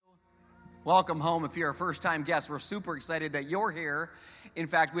Welcome home. If you're a first-time guest, we're super excited that you're here. In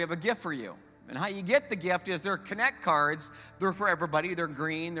fact, we have a gift for you. And how you get the gift is they're Connect cards. They're for everybody. They're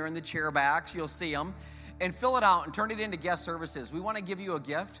green. They're in the chair backs. You'll see them. And fill it out and turn it into guest services. We want to give you a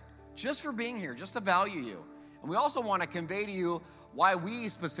gift just for being here, just to value you. And we also want to convey to you why we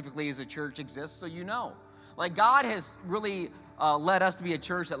specifically as a church exist, so you know. Like, God has really led us to be a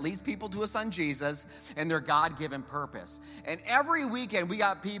church that leads people to a son, Jesus, and their God-given purpose. And every weekend, we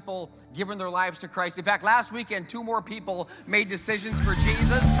got people giving their lives to Christ. In fact, last weekend, 2 more people made decisions for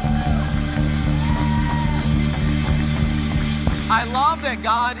Jesus. I love that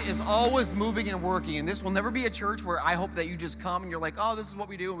God is always moving and working, and this will never be a church where I hope that you just come and you're like, oh, this is what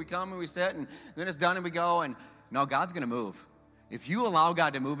we do, and we come and we sit, and then it's done and we go, and no, God's going to move. If you allow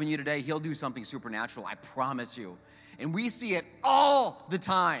God to move in you today, he'll do something supernatural, I promise you. And we see it all the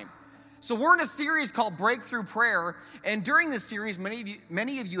time. So we're in a series called Breakthrough Prayer, and during this series, many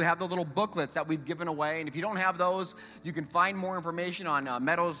of you have the little booklets that we've given away, and if you don't have those, you can find more information on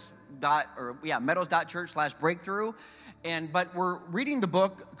meadows.church/breakthrough. But we're reading the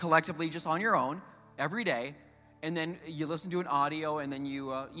book collectively just on your own every day, and then you listen to an audio, and then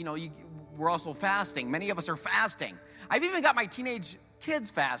we're also fasting. Many of us are fasting. I've even got my teenage kids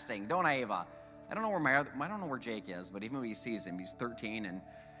fasting, don't I, Ava? I don't know where Jake is, but even when he sees him, he's 13, and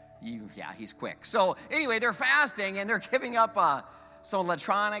he's quick. So anyway, they're fasting, and they're giving up some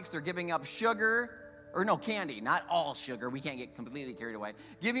electronics. They're giving up candy, not all sugar. We can't get completely carried away.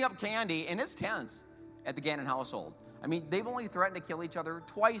 Giving up candy, and it's tense at the Gannon household. I mean, they've only threatened to kill each other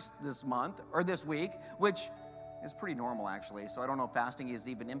twice this week, which is pretty normal, actually. So I don't know if fasting is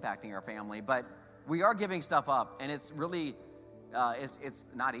even impacting our family, but we are giving stuff up, and it's really, it's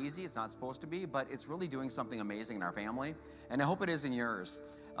not easy. It's not supposed to be, but it's really doing something amazing in our family, and I hope it is in yours.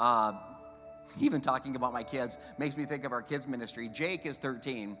 Even talking about my kids makes me think of our kids ministry. Jake is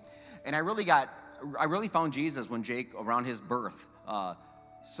 13, and I really found Jesus when Jake, around his birth.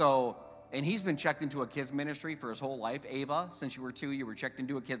 And he's been checked into a kids ministry for his whole life. Ava, since you were 2, you were checked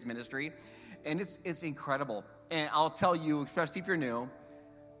into a kids ministry. And it's incredible. And I'll tell you, especially if you're new,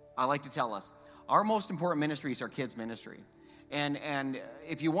 I like to tell us, our most important ministries are kids ministry. And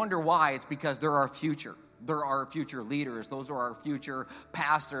if you wonder why, it's because they're our future. They're our future leaders. Those are our future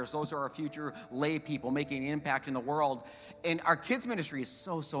pastors. Those are our future lay people making an impact in the world. And our kids ministry is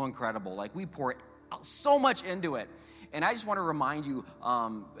so, so incredible. Like, we pour so much into it. And I just want to remind you,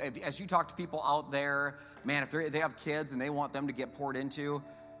 as you talk to people out there, man, if they have kids and they want them to get poured into,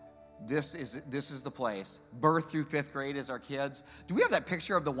 this is the place. Birth through 5th grade is our kids. Do we have that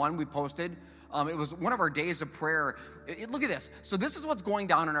picture of the one we posted? It was one of our days of prayer. Look at this. So this is what's going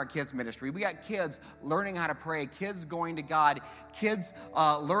down in our kids ministry. We got kids learning how to pray, kids going to God, kids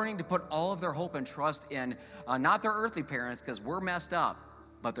learning to put all of their hope and trust in not their earthly parents, because we're messed up,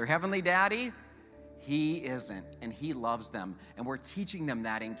 but their heavenly daddy, he isn't, and he loves them, and we're teaching them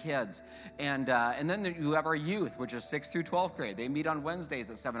that in kids. And then you have our youth, which is 6th through 12th grade. They meet on Wednesdays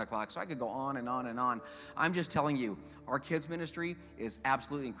at 7 o'clock, so I could go on and on and on. I'm just telling you, our kids ministry is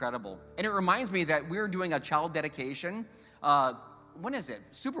absolutely incredible. And it reminds me that we're doing a child dedication. When is it?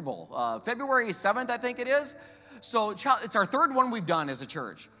 Super Bowl. February 7th, I think it is. So it's our 3rd one we've done as a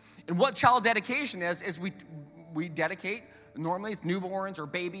church. And what child dedication is we dedicate. Normally it's newborns or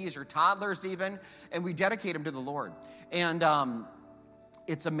babies or toddlers even, and we dedicate them to the Lord. And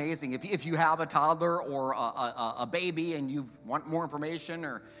it's amazing. If you have a toddler or a baby and you want more information,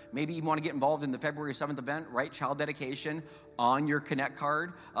 or maybe you want to get involved in the February 7th event, write child dedication on your Connect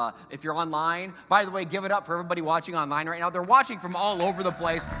card. If you're online, by the way, give it up for everybody watching online right now. They're watching from all over the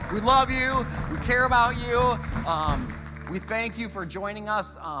place. We love you. We care about you. We thank you for joining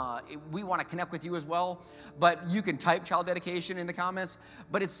us. We want to connect with you as well, but you can type child dedication in the comments.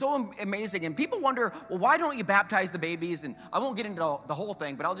 But it's so amazing, and people wonder, well, why don't you baptize the babies? And I won't get into the whole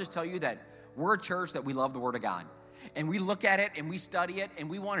thing, but I'll just tell you that we're a church that we love the Word of God. And we look at it, and we study it, and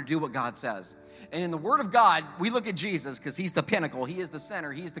we want to do what God says. And in the Word of God, we look at Jesus, because he's the pinnacle, he is the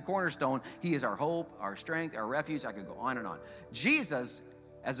center, he's the cornerstone, he is our hope, our strength, our refuge. I could go on and on. Jesus,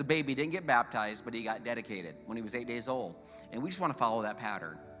 as a baby, didn't get baptized, but he got dedicated when he was 8 days old. And we just want to follow that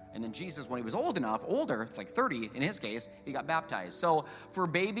pattern. And then Jesus, when he was older, like 30 in his case, he got baptized. So for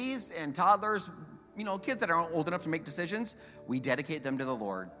babies and toddlers, kids that aren't old enough to make decisions, we dedicate them to the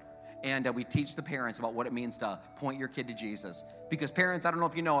Lord. And we teach the parents about what it means to point your kid to Jesus. Because parents, I don't know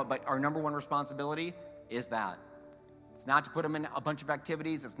if you know it, but our number one responsibility is that. It's not to put them in a bunch of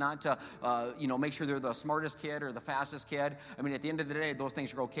activities. It's not to, make sure they're the smartest kid or the fastest kid. I mean, at the end of the day, those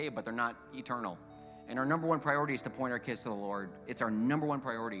things are okay, but they're not eternal. And our number one priority is to point our kids to the Lord. It's our number one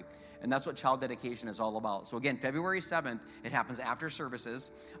priority. And that's what child dedication is all about. So again, February 7th, it happens after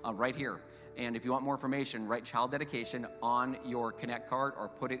services right here. And if you want more information, write child dedication on your Connect card or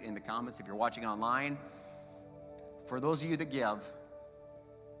put it in the comments if you're watching online. For those of you that give,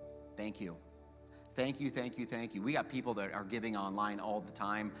 thank you. Thank you, thank you, thank you. We got people that are giving online all the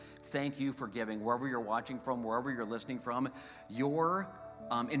time. Thank you for giving. Wherever you're watching from, wherever you're listening from, your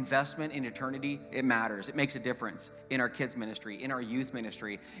investment in eternity, it matters. It makes a difference in our kids ministry, in our youth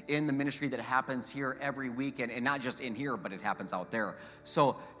ministry, in the ministry that happens here every weekend, and not just in here, but it happens out there.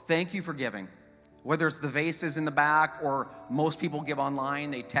 So thank you for giving. Whether it's the vases in the back, or most people give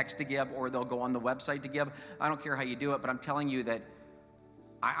online, they text to give, or they'll go on the website to give. I don't care how you do it, but I'm telling you that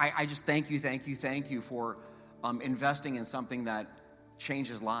I just thank you for investing in something that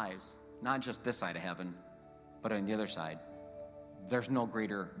changes lives, not just this side of heaven, but on the other side. There's no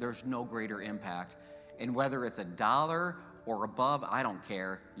greater impact. And whether it's $1 or above, I don't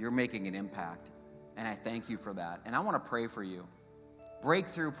care. You're making an impact. And I thank you for that. And I want to pray for you.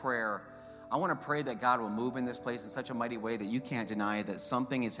 Breakthrough prayer. I want to pray that God will move in this place in such a mighty way that you can't deny that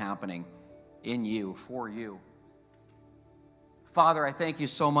something is happening in you, for you. Father, I thank you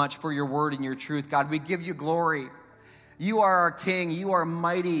so much for your word and your truth. God, we give you glory. You are our King. You are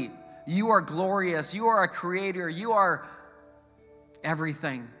mighty. You are glorious. You are our creator. You are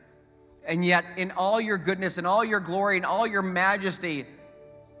everything. And yet, in all your goodness and all your glory and all your majesty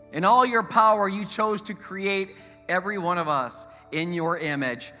and all your power, you chose to create every one of us in your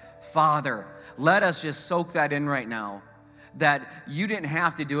image. Father, let us just soak that in right now. That you didn't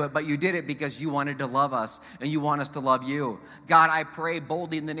have to do it, but you did it because you wanted to love us and you want us to love you. God, I pray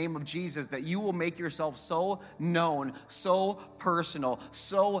boldly in the name of Jesus that you will make yourself so known, so personal,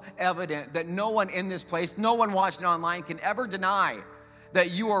 so evident that no one in this place, no one watching online can ever deny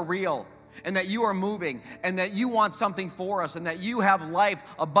that you are real and that you are moving and that you want something for us and that you have life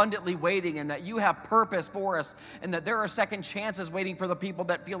abundantly waiting and that you have purpose for us and that there are second chances waiting for the people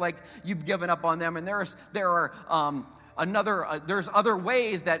that feel like you've given up on them. And there's other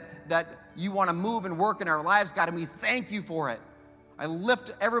ways that you want to move and work in our lives, God, and we thank you for it. I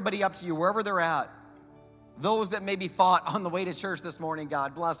lift everybody up to you wherever they're at. Those that maybe fought on the way to church this morning,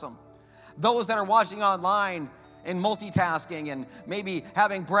 God, bless them. Those that are watching online and multitasking and maybe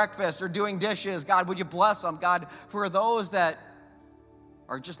having breakfast or doing dishes, God, would you bless them? God, for those that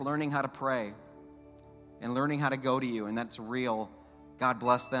are just learning how to pray and learning how to go to you, and that's real, God,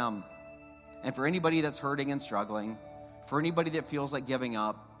 bless them. And for anybody that's hurting and struggling, for anybody that feels like giving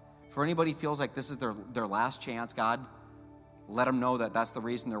up, for anybody feels like this is their last chance, God, let them know that that's the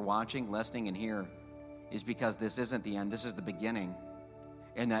reason they're watching, listening, and here is because this isn't the end, this is the beginning,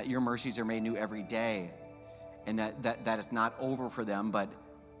 and that your mercies are made new every day, and that it's not over for them, but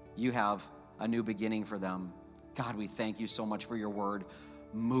you have a new beginning for them. God, we thank you so much for your word.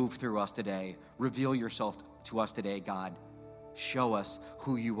 Move through us today. Reveal yourself to us today, God. Show us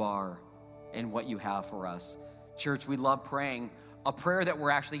who you are and what you have for us. Church, we love praying a prayer that we're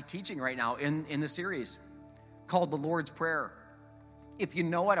actually teaching right now in the series called the Lord's Prayer. If you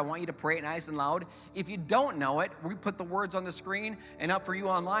know it, I want you to pray it nice and loud. If you don't know it, we put the words on the screen and up for you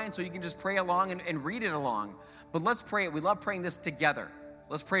online so you can just pray along and read it along. But let's pray it. We love praying this together.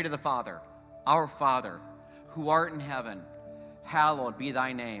 Let's pray to the Father. Our Father, who art in heaven, hallowed be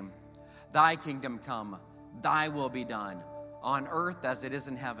thy name. Thy kingdom come, thy will be done, on earth as it is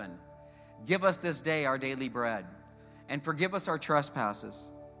in heaven. Give us this day our daily bread, and forgive us our trespasses,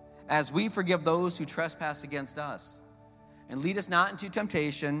 as we forgive those who trespass against us. And lead us not into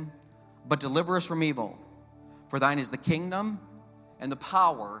temptation, but deliver us from evil. For thine is the kingdom, and the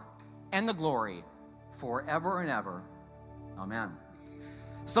power, and the glory, forever and ever. Amen.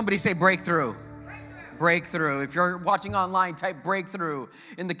 Somebody say breakthrough. Breakthrough. If you're watching online, type breakthrough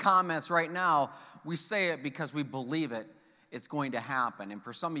in the comments right now. We say it because we believe it. It's going to happen. And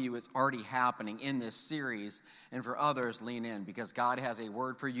for some of you, it's already happening in this series. And for others, lean in because God has a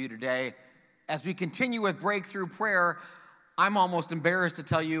word for you today. As we continue with breakthrough prayer, I'm almost embarrassed to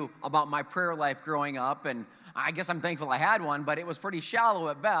tell you about my prayer life growing up. And I guess I'm thankful I had one, but it was pretty shallow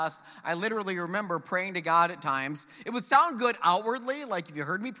at best. I literally remember praying to God at times. It would sound good outwardly, like if you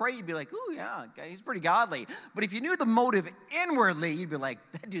heard me pray, you'd be like, ooh, yeah, he's pretty godly. But if you knew the motive inwardly, you'd be like,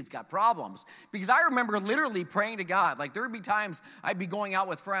 that dude's got problems. Because I remember literally praying to God. Like there would be times I'd be going out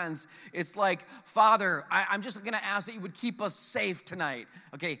with friends. It's like, Father, I'm just going to ask that you would keep us safe tonight.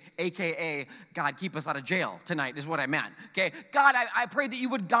 Okay, AKA, God, keep us out of jail tonight is what I meant. Okay, God, I pray that you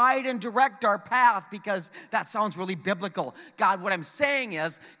would guide and direct our path because that's that sounds really biblical. God, what I'm saying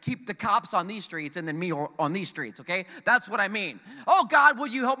is keep the cops on these streets and then me on these streets, okay? That's what I mean. Oh, God,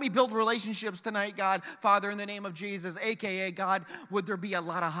 would you help me build relationships tonight, God? Father, in the name of Jesus, a.k.a. God, would there be a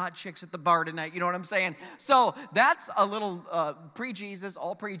lot of hot chicks at the bar tonight? You know what I'm saying? So that's a little pre-Jesus,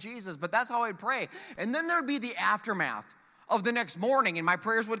 all pre-Jesus, but that's how I'd pray. And then there'd be the aftermath of the next morning, and my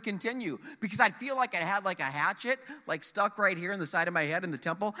prayers would continue because I'd feel like I had like a hatchet, like stuck right here in the side of my head in the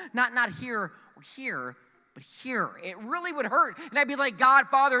temple. Not here or here, but here. It really would hurt. And I'd be like, God,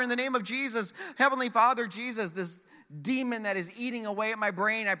 Father, in the name of Jesus, Heavenly Father, Jesus, this demon that is eating away at my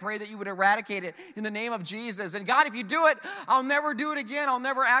brain, I pray that you would eradicate it in the name of Jesus. And God, if you do it, I'll never do it again. I'll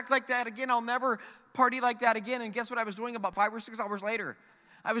never act like that again. I'll never party like that again. And guess what I was doing about 5 or 6 hours later?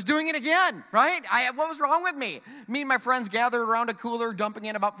 I was doing it again, right? What was wrong with me? Me and my friends gathered around a cooler, dumping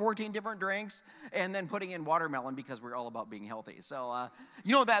in about 14 different drinks, and then putting in watermelon because we're all about being healthy. So,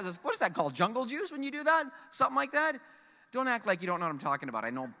 you know what is that called? Jungle juice when you do that? Something like that? Don't act like you don't know what I'm talking about. I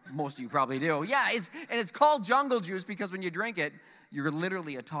know most of you probably do. Yeah, it's called jungle juice because when you drink it, you're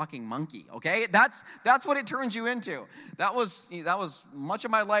literally a talking monkey, okay? That's what it turns you into. That was much of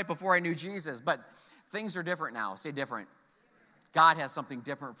my life before I knew Jesus, but things are different now. Say different. God has something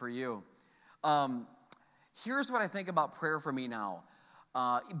different for you. Here's what I think about prayer for me now.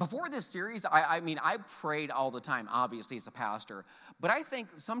 Before this series, I prayed all the time, obviously, as a pastor. But I think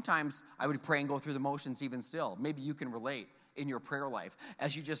sometimes I would pray and go through the motions even still. Maybe you can relate in your prayer life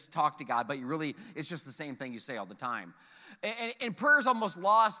as you just talk to God, but it's just the same thing you say all the time. And prayer is almost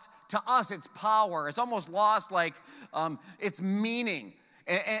lost to us its power. It's almost lost its meaning.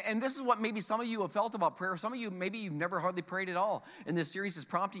 And this is what maybe some of you have felt about prayer. Some of you, maybe you've never hardly prayed at all. And this series is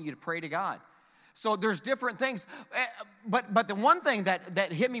prompting you to pray to God. So there's different things. But the one thing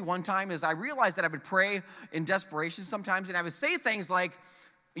that hit me one time is I realized that I would pray in desperation sometimes. And I would say things like,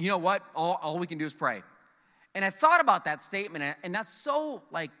 you know what, all we can do is pray. And I thought about that statement. And that's so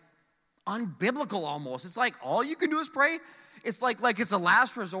unbiblical almost. It's like all you can do is pray. It's like it's a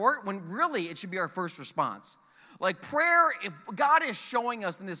last resort when really it should be our first response. Like prayer, if God is showing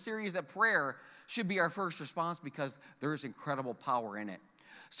us in this series that prayer should be our first response because there's incredible power in it.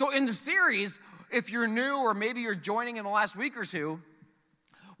 So in the series, if you're new or maybe you're joining in the last week or two,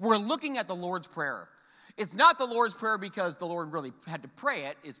 we're looking at the Lord's Prayer. It's not the Lord's Prayer because the Lord really had to pray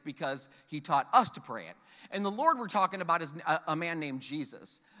it. It's because he taught us to pray it. And the Lord we're talking about is a man named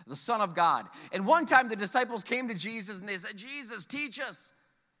Jesus, the Son of God. And one time the disciples came to Jesus and they said, Jesus, teach us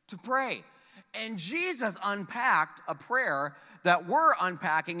to pray. And Jesus unpacked a prayer that we're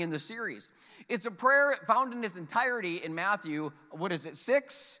unpacking in the series. It's a prayer found in its entirety in Matthew,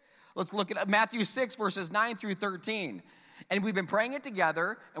 6? Let's look at Matthew 6, verses 9 through 13. And we've been praying it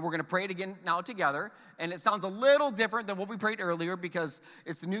together, and we're going to pray it again now together. And it sounds a little different than what we prayed earlier because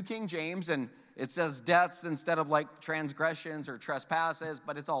it's the New King James, and it says debts instead of transgressions or trespasses,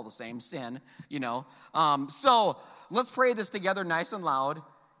 but it's all the same, sin, So let's pray this together nice and loud.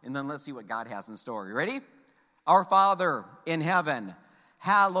 And then let's see what God has in store. You ready? Our Father in heaven,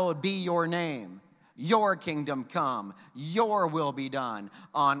 hallowed be your name. Your kingdom come. Your will be done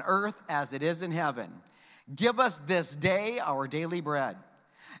on earth as it is in heaven. Give us this day our daily bread.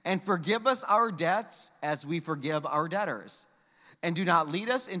 And forgive us our debts as we forgive our debtors. And do not lead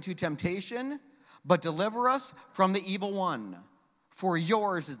us into temptation, but deliver us from the evil one. For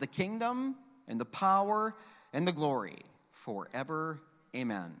yours is the kingdom and the power and the glory forever.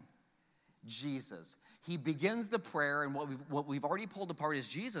 Amen. Jesus. He begins the prayer, and what we've already pulled apart is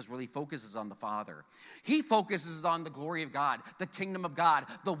Jesus really focuses on the Father. He focuses on the glory of God, the kingdom of God,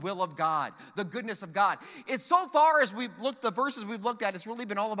 the will of God, the goodness of God. It's so far as we've looked, the verses we've looked at, it's really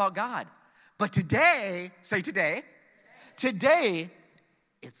been all about God. But today, say today,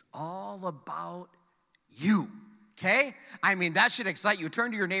 it's all about you, okay? That should excite you.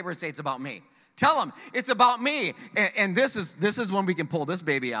 Turn to your neighbor and say, it's about me. Tell them it's about me. And this is when we can pull this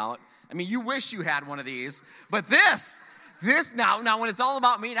baby out. You wish you had one of these. But this now when it's all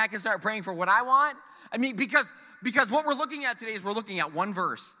about me and I can start praying for what I want. Because what we're looking at today is we're looking at one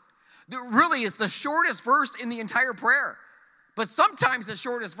verse. That really is the shortest verse in the entire prayer. But sometimes the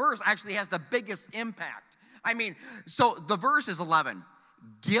shortest verse actually has the biggest impact. So the verse is 11.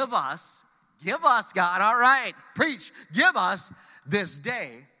 Give us, God, all right, preach. Give us this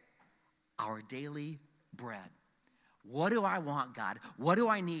day our daily bread. What do I want, God? What do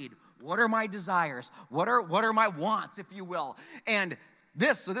I need? What are my desires? What are my wants, if you will? And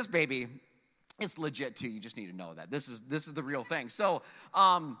this baby, it's legit too. You just need to know that. This is the real thing. So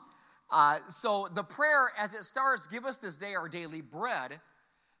the prayer as it starts, give us this day our daily bread.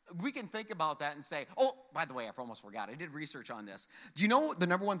 we can think about that and say, oh, by the way, I almost forgot. I did research on this. Do you know the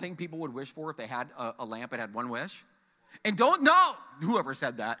number one thing people would wish for if they had a lamp and had one wish? And don't know whoever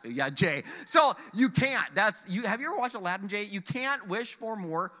said that. Yeah, Jay. So you can't. Have you ever watched Aladdin, Jay? You can't wish for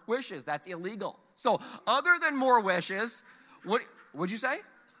more wishes. That's illegal. So other than more wishes, what'd you say?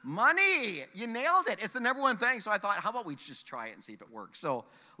 Money. You nailed it. It's the number one thing. So I thought, how about we just try it and see if it works? So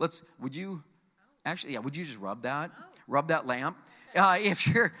would you just rub that? Rub that lamp?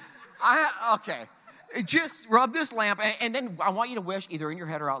 Okay. Just rub this lamp, and then I want you to wish either in your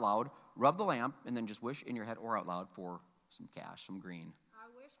head or out loud. Rub the lamp, and then just wish in your head or out loud for some cash, some green. I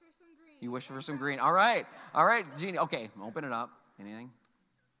wish for some green. You wish for some green. All right, Jeannie. Okay, open it up. Anything?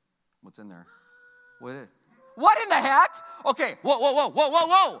 What's in there? What in the heck? Okay,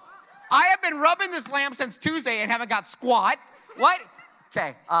 whoa. I have been rubbing this lamp since Tuesday and haven't got squat. What?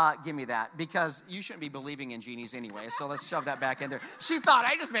 Okay, give me that, because you shouldn't be believing in genies anyway, so let's shove that back in there. She thought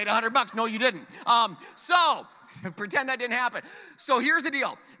I just made $100. No, you didn't. So pretend that didn't happen. So here's the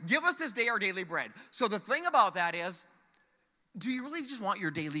deal. Give us this day our daily bread. So the thing about that is, do you really just want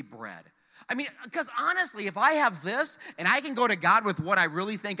your daily bread? I mean, because honestly, if I have this and I can go to God with what I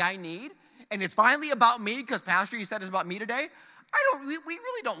really think I need, and it's finally about me, because Pastor, you said it's about me today, we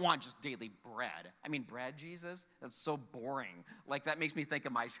really don't want just daily bread. I mean, bread, Jesus? That's so boring. Like, that makes me think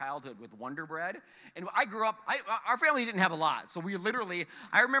of my childhood with Wonder Bread. And I grew up, our family didn't have a lot. So we literally,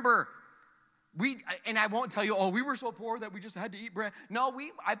 I remember, and I won't tell you, we were so poor that we just had to eat bread. No,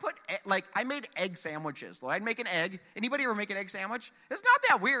 I made egg sandwiches. So I'd make an egg. Anybody ever make an egg sandwich? It's not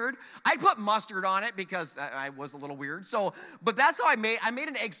that weird. I'd put mustard on it because I was a little weird. But that's how I made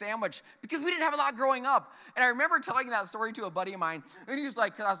an egg sandwich, because we didn't have a lot growing up. And I remember telling that story to a buddy of mine, and he was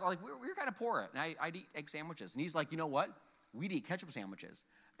like, because I was like, we're kind of poor, and I'd eat egg sandwiches. And he's like, you know what? We'd eat ketchup sandwiches.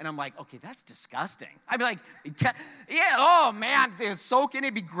 And I'm like, okay, that's disgusting. I'd be like, yeah, oh man, they'd soak in,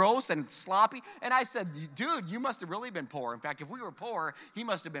 it'd be gross and sloppy. And I said, dude, you must have really been poor. In fact, if we were poor, he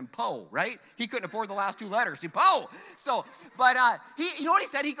must have been Po, right? He couldn't afford the last two letters, Po. So, but you know what he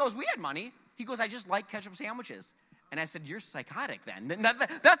said? He goes, we had money. He goes, I just like ketchup sandwiches. And I said, you're psychotic then.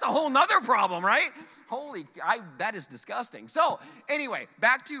 That's a whole nother problem, right? That is disgusting. So anyway,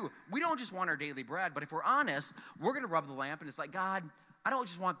 back to, we don't just want our daily bread, but if we're honest, we're going to rub the lamp, and it's like, God, I don't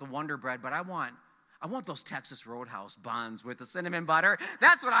just want the Wonder Bread, but I want those Texas Roadhouse buns with the cinnamon butter.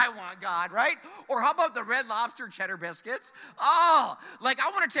 That's what I want, God, right? Or how about the Red Lobster cheddar biscuits? I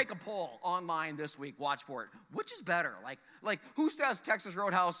want to take a poll online this week. Watch for it. Which is better? Like who says Texas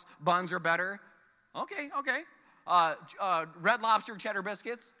Roadhouse buns are better? Okay. Red Lobster cheddar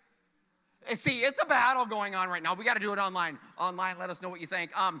biscuits. See, it's a battle going on right now. We got to do it online. Let us know what you think.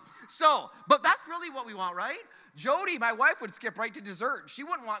 But that's really what we want, right? Jody, my wife, would skip right to dessert. She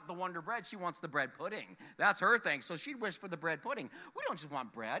wouldn't want the Wonder Bread. She wants the bread pudding. That's her thing. So she'd wish for the bread pudding. We don't just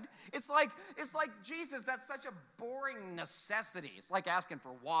want bread. It's like Jesus, that's such a boring necessity. It's like asking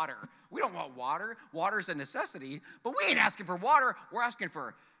for water. We don't want water. Water's a necessity, but we ain't asking for water. We're asking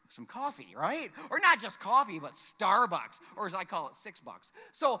for some coffee, right? Or not just coffee, but Starbucks, or as I call it, $6.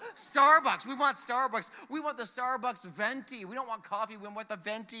 So Starbucks, we want Starbucks. We want the Starbucks venti. We don't want coffee, we want the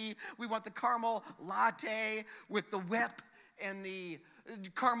venti. We want the caramel latte with the whip and the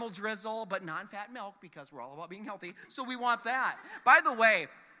caramel drizzle, but non-fat milk, because we're all about being healthy. So we want that. By the way,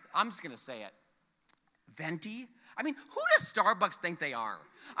 I'm just going to say it. Venti? I mean, who does Starbucks think they are?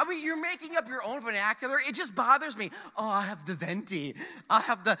 I mean, you're making up your own vernacular. It just bothers me. Oh, I have the venti. I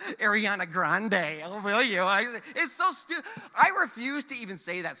have the Ariana Grande. Oh, will you? It's so stupid. I refuse to even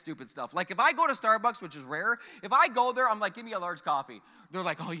say that stupid stuff. Like, if I go to Starbucks, which is rare, if I go there, I'm like, give me a large coffee. They're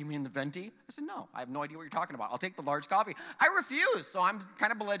like, oh, you mean the venti? I said, no, I have no idea what you're talking about. I'll take the large coffee. I refuse, so I'm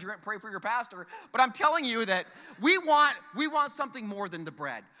kind of belligerent. Pray for your pastor. But I'm telling you that we want something more than the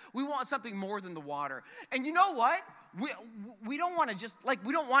bread. We want something more than the water. And you know what? We don't want to just,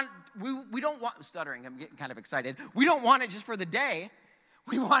 we don't want, stuttering, I'm getting kind of excited. We don't want it just for the day.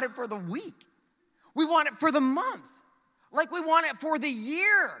 We want it for the week. We want it for the month. We want it for the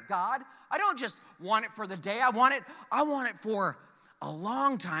year, God. I don't just want it for the day. I want it for a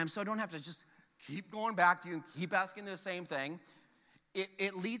long time, so I don't have to just keep going back to you and keep asking the same thing.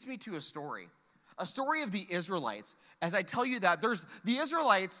 It leads me to a story of the Israelites. As I tell you that, there's the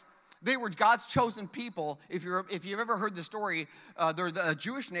Israelites. They were God's chosen people. If you've ever heard the story, they're a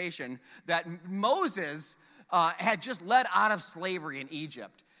Jewish nation that Moses had just led out of slavery in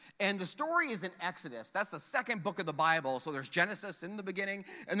Egypt. And the story is in Exodus. That's the second book of the Bible. So there's Genesis in the beginning,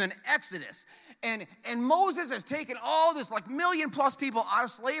 and then Exodus. And Moses has taken all this million plus people out of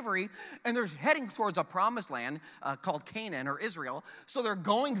slavery, and they're heading towards a promised land called Canaan or Israel. So they're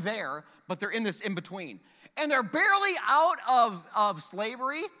going there, but they're in this in between. And they're barely out of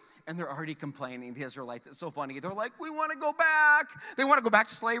slavery, And they're already complaining, the Israelites. It's so funny. They're like, we want to go back. They want to go back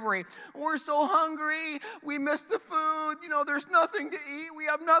to slavery. We're so hungry. We miss the food. There's nothing to eat. We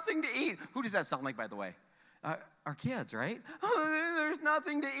have nothing to eat. Who does that sound like, by the way? Our kids, right? Oh, there's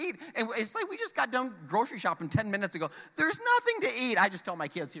nothing to eat. And it's like we just got done grocery shopping 10 minutes ago. There's nothing to eat. I just tell my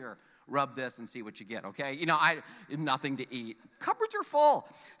kids, here, rub this and see what you get, okay? Nothing to eat. Cupboards are full.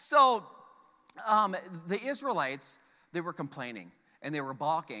 So the Israelites, they were complaining. And they were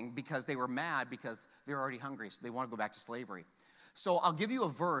balking because they were mad because they were already hungry. So they want to go back to slavery. So I'll give you a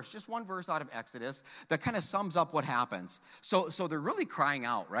verse, just one verse out of Exodus that kind of sums up what happens. So they're really crying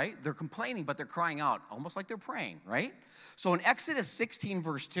out, right? They're complaining, but they're crying out, almost like they're praying, right? So in Exodus 16,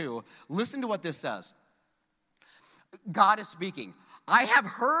 verse 2, listen to what this says. God is speaking. I have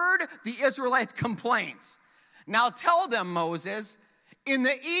heard the Israelites' complaints. Now tell them, Moses, in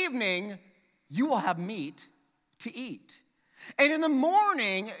the evening you will have meat to eat. And in the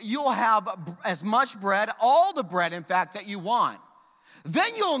morning, you'll have as much bread, all the bread, in fact, that you want.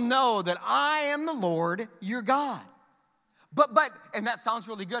 Then you'll know that I am the Lord, your God. But, and that sounds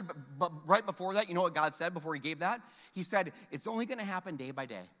really good, but right before that, you know what God said before he gave that? He said, it's only going to happen day by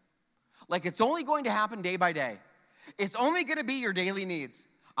day. Like, it's only going to happen day by day. It's only going to be your daily needs.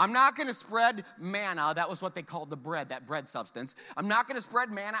 I'm not going to spread manna. That was what they called the bread, that bread substance. I'm not going to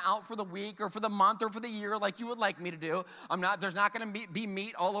spread manna out for the week or for the month or for the year like you would like me to do. There's not going to be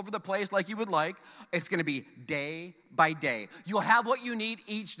meat all over the place like you would like. It's going to be day by day. You'll have what you need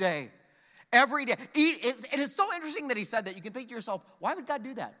each day. Every day. It is so interesting that he said that. You can think to yourself, why would God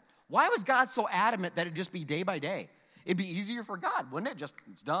do that? Why was God so adamant that it'd just be day by day? It'd be easier for God, wouldn't it? Just,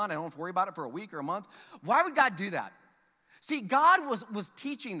 it's done. I don't have to worry about it for a week or a month. Why would God do that? See, God was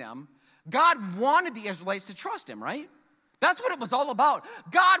teaching them. God wanted the Israelites to trust him, right? That's what it was all about.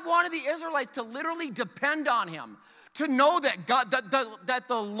 God wanted the Israelites to literally depend on him, to know that that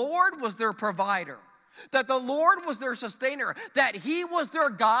the Lord was their provider, that the Lord was their sustainer, that he was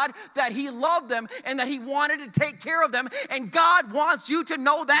their God, that he loved them, and that he wanted to take care of them. And God wants you to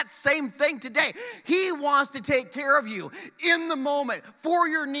know that same thing today. He wants to take care of you in the moment for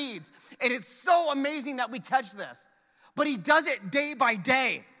your needs. And it's so amazing that we catch this. But he does it day by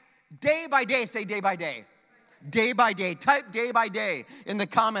day. Day by day. Say day by day. Day by day. Type day by day in the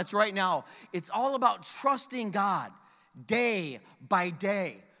comments right now. It's all about trusting God day by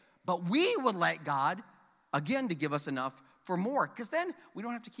day. But we would like God, again, to give us enough for more. Because then we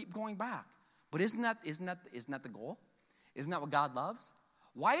don't have to keep going back. But isn't that the goal? Isn't that what God loves?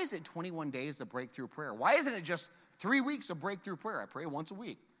 Why is it 21 days of breakthrough prayer? Why isn't it just 3 weeks of breakthrough prayer? I pray once a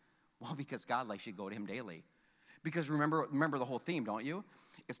week. Well, because God likes you to go to him daily. Because remember the whole theme, don't you?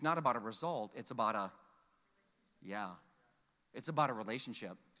 It's not about a result. It's about it's about a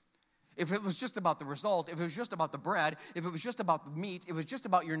relationship. If it was just about the result, if it was just about the bread, if it was just about the meat, if it was just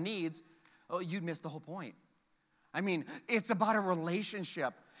about your needs, you'd miss the whole point. I mean, it's about a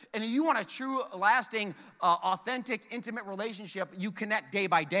relationship. And if you want a true, lasting, authentic, intimate relationship, you connect day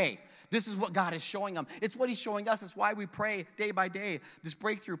by day. This is what God is showing them. It's what he's showing us. It's why we pray day by day, this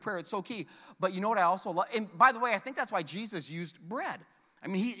breakthrough prayer. It's so key. But you know what I also love? And by the way, I think that's why Jesus used bread. I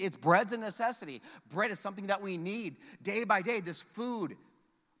mean, it's bread's a necessity. Bread is something that we need day by day, this food.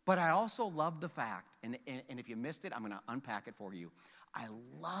 But I also love the fact, and if you missed it, I'm going to unpack it for you. I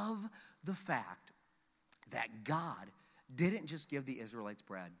love the fact that God didn't just give the Israelites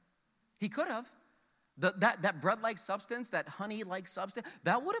bread. He could have. That bread-like substance, that honey-like substance,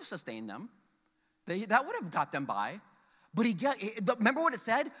 that would have sustained them. That would have got them by. But remember what it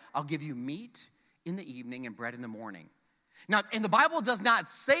said? I'll give you meat in the evening and bread in the morning. Now, and the Bible does not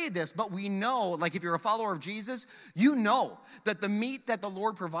say this, but we know, like if you're a follower of Jesus, you know that the meat that the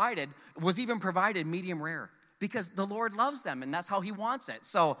Lord provided was even provided medium rare. Because the Lord loves them, and that's how he wants it.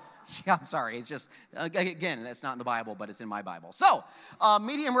 So, yeah, I'm sorry. It's just, again, that's not in the Bible, but it's in my Bible. So,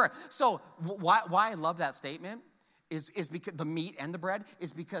 medium rare. So, why I love that statement is because the meat and the bread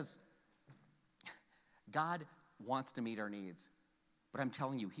is because God wants to meet our needs. But I'm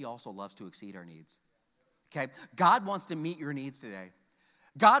telling you, he also loves to exceed our needs. Okay? God wants to meet your needs today.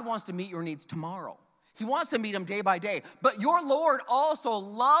 God wants to meet your needs tomorrow. He wants to meet them day by day. But your Lord also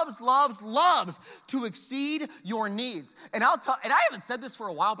loves to exceed your needs. And I haven't said this for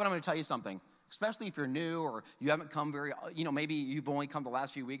a while, but I'm going to tell you something. Especially if you're new or you haven't come maybe you've only come the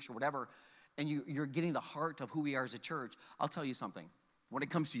last few weeks or whatever, and you're getting the heart of who we are as a church. I'll tell you something. When it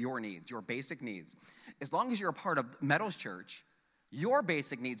comes to your needs, your basic needs, as long as you're a part of Meadows Church, your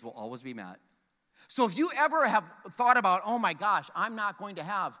basic needs will always be met. So if you ever have thought about, oh my gosh, I'm not going to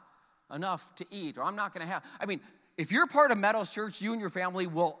have enough to eat, or I'm not going to have, if you're part of Meadows Church, you and your family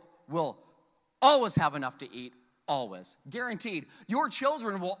will always have enough to eat, Always. Guaranteed. Your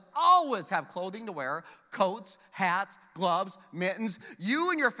children will always have clothing to wear, coats, hats, gloves, mittens.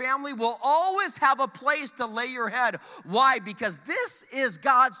 You and your family will always have a place to lay your head. Why? Because this is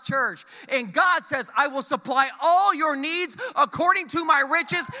God's church. And God says, I will supply all your needs according to my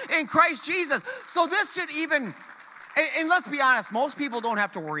riches in Christ Jesus. So this should even, and let's be honest, most people don't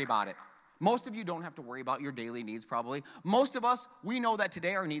have to worry about it. Most of you don't have to worry about your daily needs probably. Most of us, we know that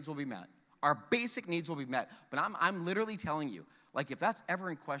today our needs will be met. Our basic needs will be met. But I'm literally telling you, like if that's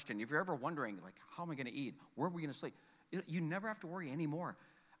ever in question, if you're ever wondering, like, how am I going to eat? Where are we going to sleep? You never have to worry anymore.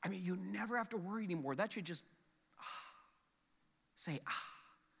 I mean, you never have to worry anymore. That should just say,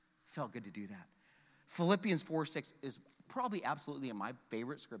 felt good to do that. Philippians 4:6 is probably absolutely my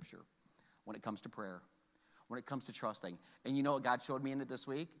favorite scripture when it comes to prayer, when it comes to trusting. And you know what God showed me in it this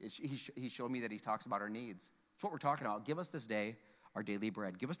week? He showed me that he talks about our needs. It's what we're talking about. Give us this day our daily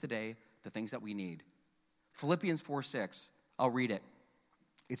bread. Give us today the things that we need. Philippians 4:6, I'll read it.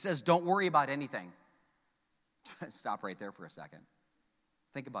 It says, don't worry about anything. Stop right there for a second.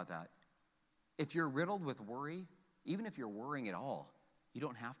 Think about that. If you're riddled with worry, even if you're worrying at all, you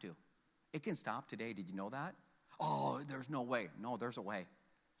don't have to. It can stop today. Did you know that? Oh, there's no way. No, there's a way.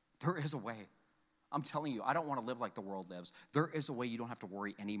 There is a way. I'm telling you, I don't want to live like the world lives. There is a way you don't have to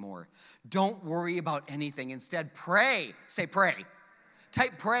worry anymore. Don't worry about anything. Instead, pray. Say pray.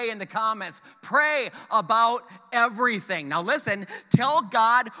 Type pray in the comments. Pray about everything. Now listen, tell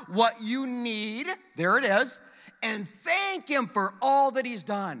God what you need. There it is. And thank him for all that he's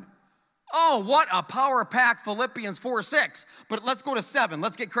done. Oh, what a power-packed Philippians 4:6. But let's go to 7.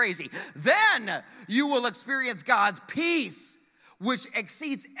 Let's get crazy. Then you will experience God's peace, which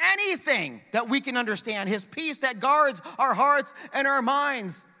exceeds anything that we can understand. His peace that guards our hearts and our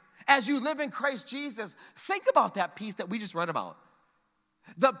minds. As you live in Christ Jesus, think about that peace that we just read about.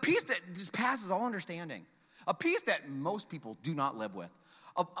 The peace that just passes all understanding. A peace that most people do not live with.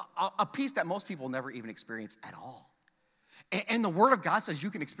 A peace that most people never even experience at all. And the Word of God says you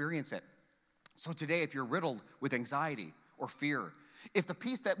can experience it. So today, if you're riddled with anxiety or fear, if the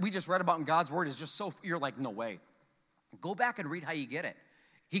peace that we just read about in God's Word is just so, you're like, no way. Go back and read how you get it.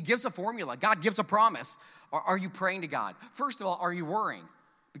 He gives a formula. God gives a promise. Are you praying to God? First of all, are you worrying?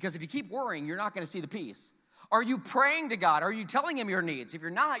 Because if you keep worrying, you're not going to see the peace. Are you praying to God? Are you telling him your needs? If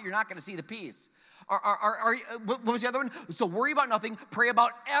you're not going to see the peace. What was the other one? So worry about nothing. Pray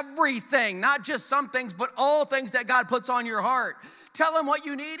about everything. Not just some things, but all things that God puts on your heart. Tell him what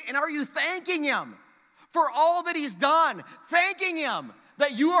you need. And are you thanking him for all that he's done? Thanking him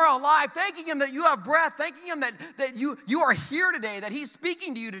that you are alive. Thanking him that you have breath. Thanking him that you are here today, that he's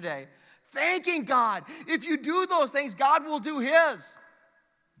speaking to you today. Thanking God. If you do those things, God will do his.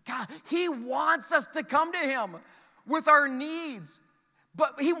 God, he wants us to come to him with our needs,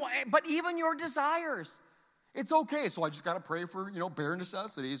 but even your desires. It's okay. So I just got to pray for, bare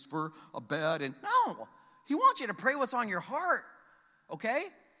necessities, for a bed. And no, he wants you to pray what's on your heart. Okay?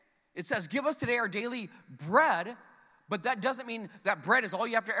 It says, give us today our daily bread, but that doesn't mean that bread is all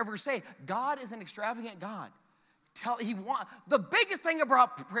you have to ever say. God is an extravagant God. The biggest thing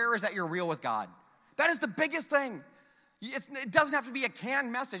about prayer is that you're real with God. That is the biggest thing. It doesn't have to be a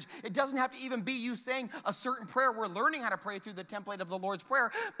canned message. It doesn't have to even be you saying a certain prayer. We're learning how to pray through the template of the Lord's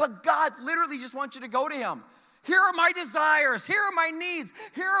Prayer. But God literally just wants you to go to him. Here are my desires. Here are my needs.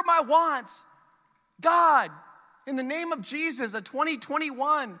 Here are my wants. God, in the name of Jesus, a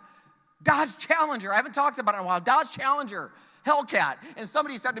 2021 Dodge Challenger. I haven't talked about it in a while. Dodge Challenger, Hellcat. And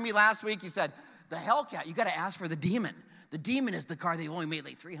somebody said to me last week, he said, the Hellcat, you got to ask for the Demon. The Demon is the car they only made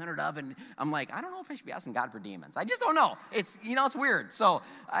like 300 of, and I'm like, I don't know if I should be asking God for demons. I just don't know. It's weird. So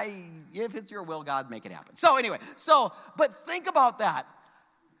if it's your will, God, make it happen. So anyway, but think about that.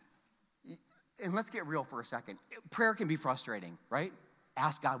 And let's get real for a second. Prayer can be frustrating, right?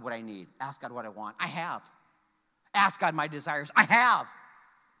 Ask God what I need. Ask God what I want. I have. Ask God my desires. I have.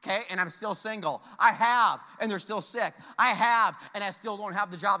 Okay, and I'm still single. I have, and they're still sick. I have, and I still don't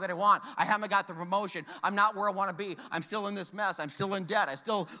have the job that I want. I haven't got the promotion. I'm not where I want to be. I'm still in this mess. I'm still in debt. I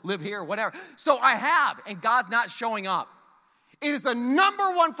still live here, whatever. So I have, and God's not showing up. It is the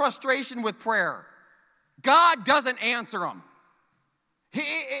number one frustration with prayer. God doesn't answer them.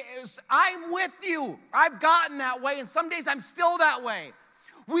 I'm with you. I've gotten that way, and some days I'm still that way.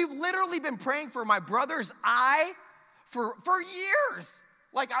 We've literally been praying for my brother's eye for years.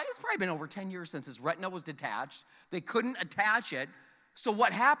 It's probably been over 10 years since his retina was detached. They couldn't attach it. So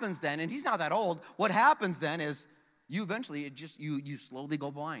what happens then, and he's not that old, what happens then is you eventually, you slowly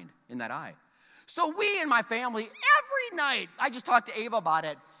go blind in that eye. So we and my family, every night, I just talked to Ava about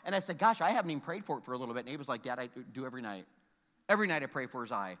it, and I said, gosh, I haven't even prayed for it for a little bit. And Ava's like, Dad, I do every night. Every night I pray for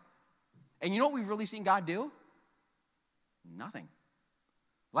his eye. And you know what we've really seen God do? Nothing.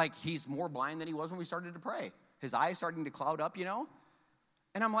 Like he's more blind than he was when we started to pray. His eyes starting to cloud up,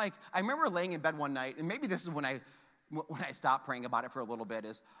 And I'm like, I remember laying in bed one night, and maybe this is when I stopped praying about it for a little bit,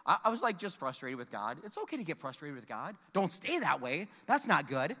 is I was like just frustrated with God. It's okay to get frustrated with God. Don't stay that way. That's not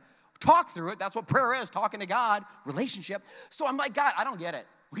good. Talk through it. That's what prayer is, talking to God, relationship. So I'm like, God, I don't get it.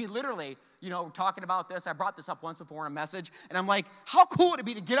 We literally, talking about this, I brought this up once before in a message, and I'm like, how cool would it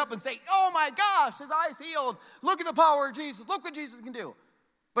be to get up and say, oh my gosh, his eye's healed. Look at the power of Jesus. Look what Jesus can do.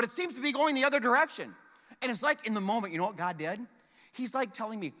 But it seems to be going the other direction. And it's like in the moment, you know what God did? He's like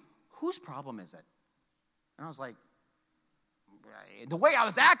telling me, whose problem is it? And I was like, the way I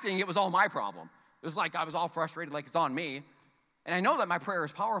was acting, it was all my problem. It was like I was all frustrated, like it's on me. And I know that my prayer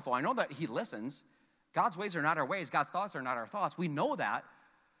is powerful. I know that he listens. God's ways are not our ways. God's thoughts are not our thoughts. We know that.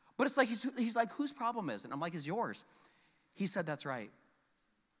 But it's like he's like, whose problem is it? And I'm like, it's yours. He said, that's right.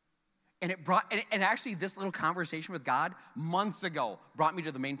 And and actually this little conversation with God months ago brought me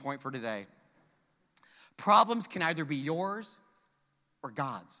to the main point for today. Problems can either be yours or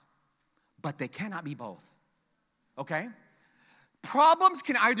God's, but they cannot be both. Okay? Problems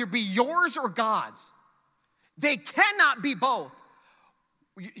can either be yours or God's. They cannot be both.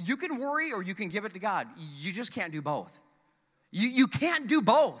 You can worry or you can give it to God. You just can't do both. You can't do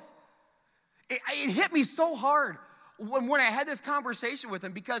both. It hit me so hard when I had this conversation with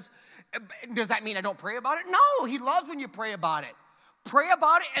him, because does that mean I don't pray about it? No, he loves when you pray about it. Pray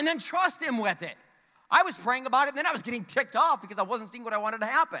about it and then trust him with it. I was praying about it and then I was getting ticked off because I wasn't seeing what I wanted to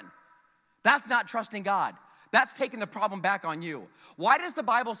happen. That's not trusting God. That's taking the problem back on you. Why does the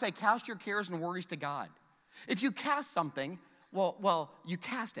Bible say cast your cares and worries to God? If you cast something, well, you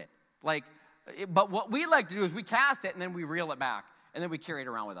cast it. But what we like to do is we cast it and then we reel it back and then we carry it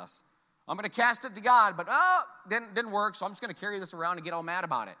around with us. I'm going to cast it to God, but didn't work, so I'm just going to carry this around and get all mad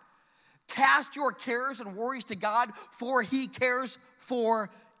about it. Cast your cares and worries to God, for he cares for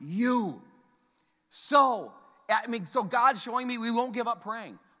you. So God's showing me we won't give up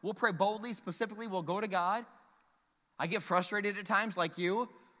praying. We'll pray boldly, specifically, we'll go to God. I get frustrated at times like you,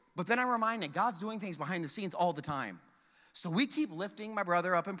 but then I'm reminded God's doing things behind the scenes all the time. So we keep lifting my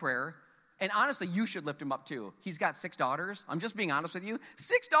brother up in prayer, and honestly, you should lift him up too. He's got 6 daughters. I'm just being honest with you.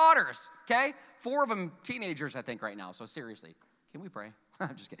 6 daughters, okay? 4 of them teenagers, I think, right now, so seriously. Can we pray?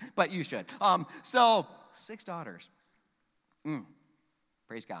 I'm just kidding, but you should. 6 daughters.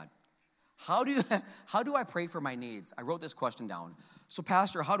 Praise God. How do I pray for my needs? I wrote this question down. So,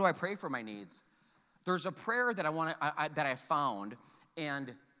 Pastor, how do I pray for my needs? There's a prayer that I found,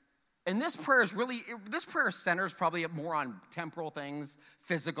 and this prayer centers probably more on temporal things,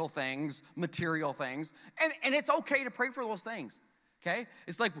 physical things, material things, and it's okay to pray for those things. Okay,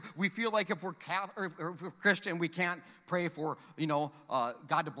 it's like we feel like if we're Catholic or if we're Christian, we can't pray for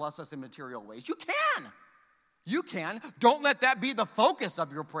God to bless us in material ways. You can. You can. Don't let that be the focus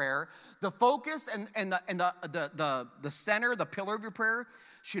of your prayer. The focus and the center, the pillar of your prayer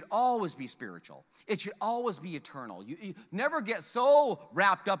should always be spiritual. It should always be eternal. You never get so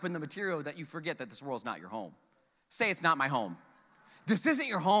wrapped up in the material that you forget that this world's not your home. Say, it's not my home. This isn't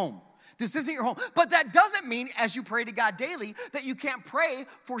your home. This isn't your home. But that doesn't mean, as you pray to God daily, that you can't pray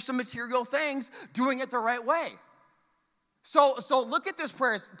for some material things, doing it the right way. So look at this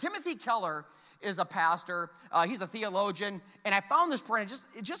prayer. Timothy Keller is a pastor. He's a theologian. And I found this prayer, and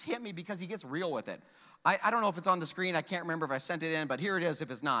it just hit me because he gets real with it. I don't know if it's on the screen. I can't remember if I sent it in, but here it is if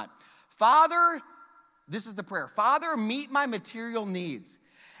it's not. Father, this is the prayer. Father, meet my material needs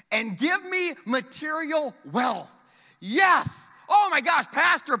and give me material wealth. Yes. Oh my gosh,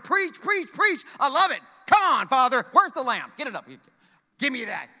 Pastor, preach. I love it. Come on, Father. Where's the lamp? Get it up. Give me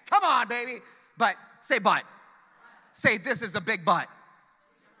that. Come on, baby. But, say but. Say, this is a big but.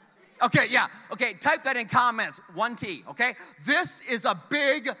 Okay, yeah. Okay, type that in comments. 1T, okay? This is a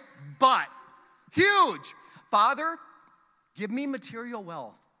big but. Huge. Father, give me material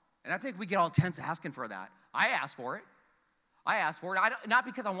wealth. And I think we get all tense asking for that. I ask for it. Not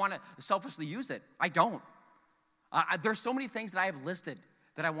because I want to selfishly use it. I don't. There's so many things that I have listed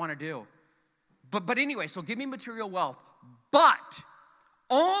that I want to do. But anyway, so give me material wealth. But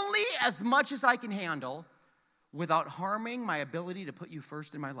only as much as I can handle without harming my ability to put you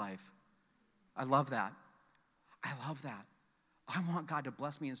first in my life. I love that. I want God to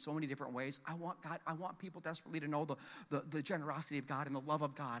bless me in so many different ways. I want people desperately to know the generosity of God and the love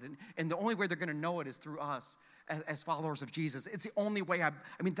of God. And the only way they're going to know it is through us as followers of Jesus. It's the only way,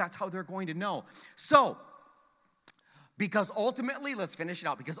 that's how they're going to know. So, because ultimately, let's finish it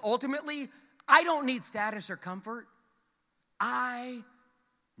out. Because ultimately, I don't need status or comfort. I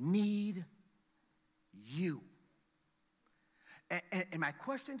need you. And my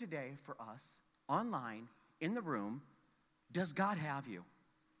question today for us, online, in the room, Does God have you?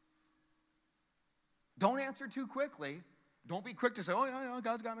 Don't answer too quickly. Don't be quick to say, oh, yeah,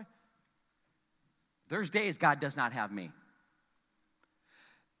 God's got me. There's days God does not have me.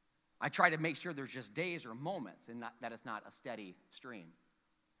 I try to make sure there's just days or moments and that it's not a steady stream.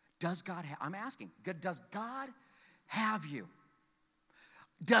 Does God have, I'm asking, does God have you?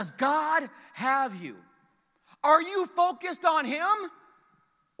 Does God have you? Are you focused on him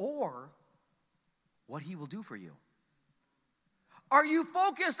or what he will do for you? Are you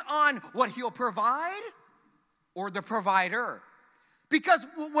focused on what he'll provide or the provider? Because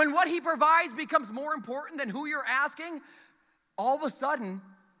when what he provides becomes more important than who you're asking, all of a sudden,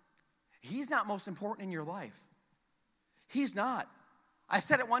 he's not most important in your life. He's not. I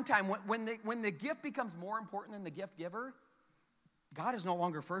said it one time, when the gift becomes more important than the gift giver, God is no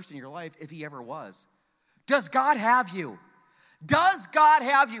longer first in your life if he ever was. Does God have you? Does God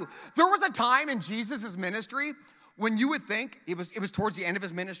have you? There was a time in Jesus' ministry when you would think, it was towards the end of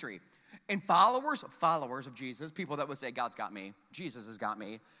his ministry, and followers of Jesus, people that would say, God's got me, Jesus has got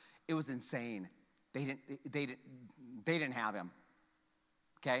me, it was insane. They didn't have him,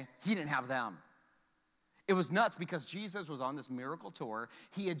 okay? He didn't have them. It was nuts because Jesus was on this miracle tour.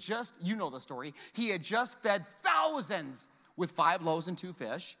 He had just, you know the story, he had just fed thousands with 5 loaves and 2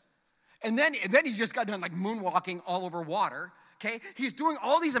 fish. And then he just got done like moonwalking all over water, okay? He's doing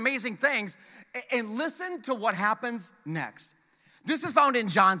all these amazing things. And listen to what happens next. This is found in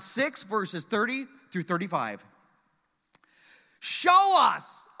John 6, verses 30 through 35. Show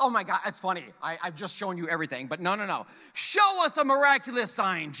us. Oh my God, it's funny. I've just shown you everything, but no. Show us a miraculous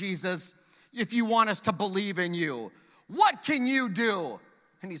sign, Jesus, if you want us to believe in you. What can you do?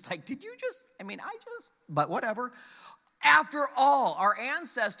 And he's like, but whatever. After all, our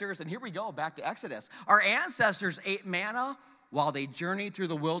ancestors, and here we go, back to Exodus. Our ancestors ate manna while they journeyed through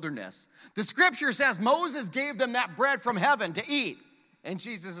the wilderness. The scripture says Moses gave them that bread from heaven to eat. And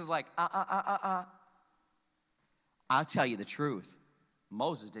Jesus is like, I'll tell you the truth.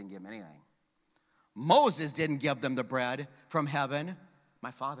 Moses didn't give them anything. Moses didn't give them the bread from heaven.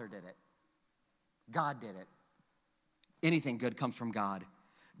 My Father did it. God did it. Anything good comes from God.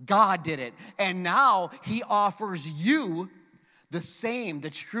 God did it. And now he offers you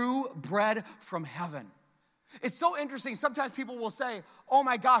the true bread from heaven. It's so interesting. Sometimes people will say, oh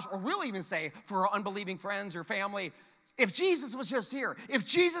my gosh, or we'll even say for our unbelieving friends or family, if Jesus was just here, if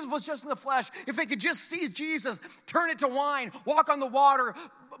Jesus was just in the flesh, if they could just see Jesus, turn it to wine, walk on the water,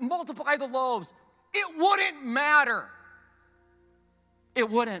 multiply the loaves, it wouldn't matter. It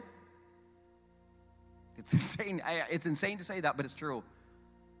wouldn't. It's insane. It's insane to say that, but it's true.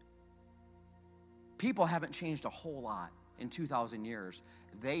 People haven't changed a whole lot in 2,000 years.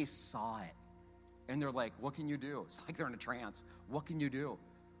 They saw it. And they're like, what can you do? It's like they're in a trance. What can you do?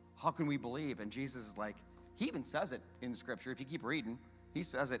 How can we believe? And Jesus is like, he even says it in Scripture. If you keep reading, he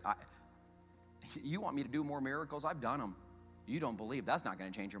says it. You want me to do more miracles? I've done them. You don't believe. That's not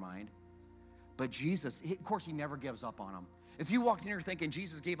going to change your mind. But Jesus, of course, he never gives up on them. If you walked in here thinking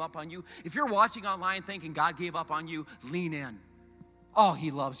Jesus gave up on you, if you're watching online thinking God gave up on you, lean in. Oh,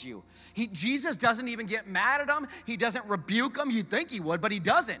 he loves you. Jesus doesn't even get mad at them. He doesn't rebuke them. You'd think he would, but he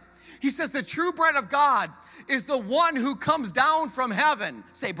doesn't. He says the true bread of God is the one who comes down from heaven,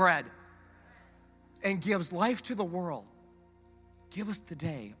 say bread, and gives life to the world. Give us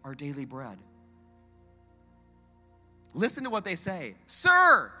today our daily bread. Listen to what they say.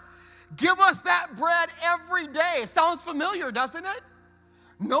 Sir, give us that bread every day. Sounds familiar, doesn't it?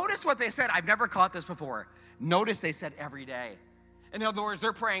 Notice what they said. I've never caught this before. Notice they said every day. In other words,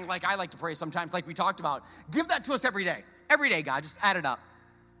 they're praying like I like to pray sometimes, like we talked about. Give that to us every day. Every day, God, just add it up.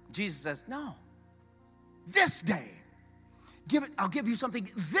 Jesus says, no. This day. I'll give you something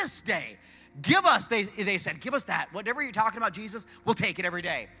this day. Give us, they said, give us that. Whatever you're talking about, Jesus, we'll take it every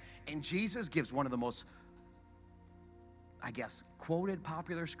day. And Jesus gives one of the most, I guess, quoted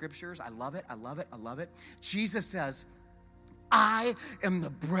popular scriptures. I love it. Jesus says, I am the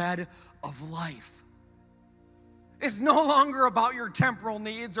bread of life. It's no longer about your temporal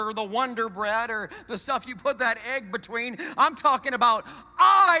needs or the Wonder Bread or the stuff you put that egg between. I'm talking about,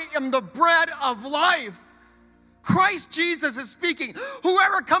 I am the bread of life. Christ Jesus is speaking.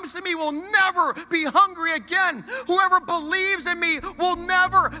 Whoever comes to me will never be hungry again. Whoever believes in me will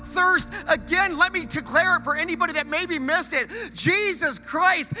never thirst again. Let me declare it for anybody that maybe missed it. Jesus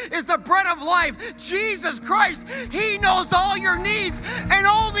Christ is the bread of life. Jesus Christ, he knows all your needs, and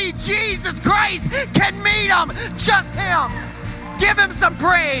only Jesus Christ can meet them. Just him. Give him some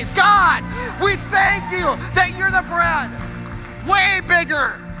praise. God, we thank you that you're the bread. Way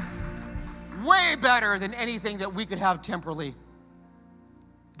bigger. Way better than anything that we could have temporally.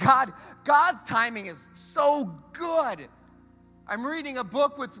 God's timing is so good. I'm reading a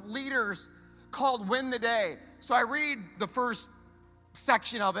book with leaders called Win the Day. So I read the first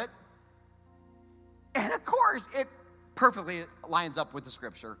section of it. And of course, it perfectly lines up with the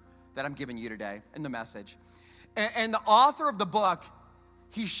scripture that I'm giving you today and the message. And the author of the book,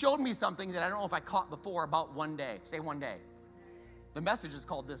 he showed me something that I don't know if I caught before about one day. Say one day. The message is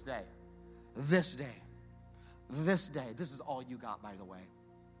called This Day. This day. This day. This is all you got, by the way.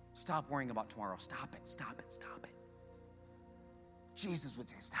 Stop worrying about tomorrow. Stop it. Stop it. Stop it. Jesus would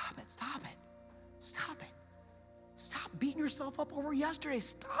say, stop it. Stop it. Stop it. Stop beating yourself up over yesterday.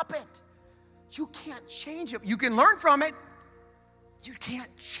 Stop it. You can't change it. You can learn from it. You can't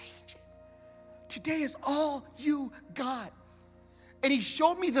change it. Today is all you got. And he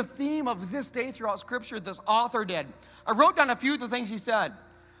showed me the theme of this day throughout Scripture, this author did. I wrote down a few of the things he said.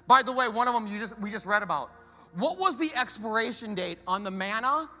 By the way, one of them we just read about. What was the expiration date on the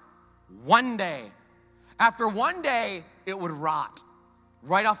manna? 1 day. After 1 day, it would rot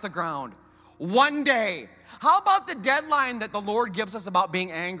right off the ground. 1 day. How about the deadline that the Lord gives us about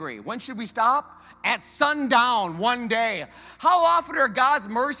being angry? When should we stop? At sundown, 1 day. How often are God's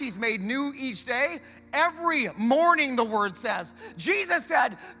mercies made new each day? Every morning, the word says. Jesus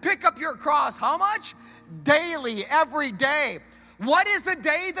said, pick up your cross. How much? Daily, every day. What is the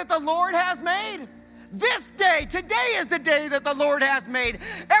day that the Lord has made? This day. Today is the day that the Lord has made.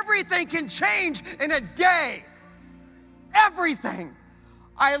 Everything can change in a day. Everything.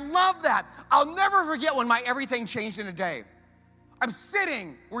 I love that. I'll never forget when my everything changed in a day. I'm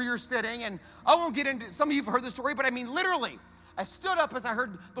sitting where you're sitting, and I won't get into, some of you have heard the story, but I mean literally, I stood up as I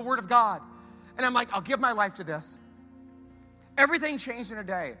heard the word of God, and I'm like, I'll give my life to this. Everything changed in a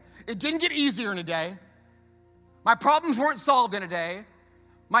day. It didn't get easier in a day. My problems weren't solved in a day.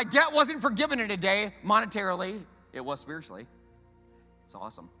 My debt wasn't forgiven in a day, monetarily. It was spiritually. It's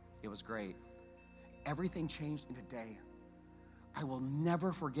awesome. It was great. Everything changed in a day. I will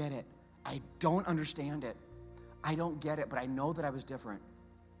never forget it. I don't understand it. I don't get it, but I know that I was different.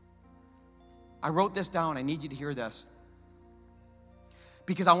 I wrote this down. I need you to hear this.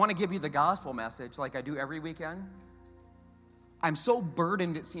 Because I want to give you the gospel message like I do every weekend. I'm so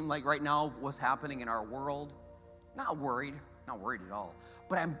burdened, it seemed like right now, of what's happening in our world. Not worried at all.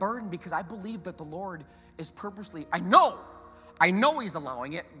 But I'm burdened because I believe that the Lord is purposely, I know He's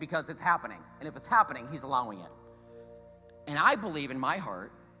allowing it because it's happening. And if it's happening, He's allowing it. And I believe in my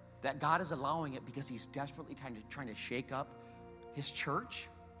heart that God is allowing it because He's desperately trying to shake up His church,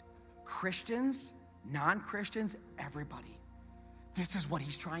 Christians, non-Christians, everybody. This is what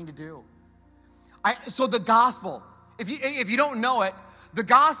He's trying to do. So the gospel, if you don't know it, the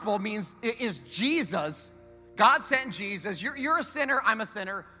gospel means is Jesus. God sent Jesus. You're a sinner. I'm a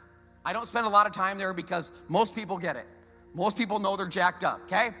sinner. I don't spend a lot of time there because most people get it. Most people know they're jacked up,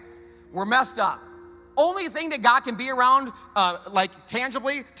 okay? We're messed up. Only thing that God can be around, like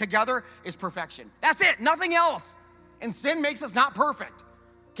tangibly together, is perfection. That's it, nothing else. And sin makes us not perfect,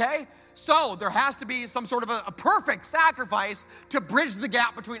 okay? So there has to be some sort of a perfect sacrifice to bridge the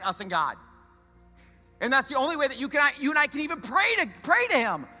gap between us and God. And that's the only way that you and I can even pray to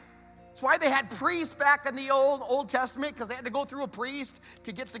Him. That's why they had priests back in the Old Testament, because they had to go through a priest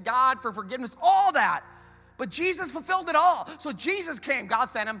to get to God for forgiveness, all that. But Jesus fulfilled it all. So Jesus came, God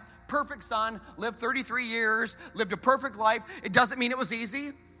sent Him, perfect son, lived 33 years, lived a perfect life. It doesn't mean it was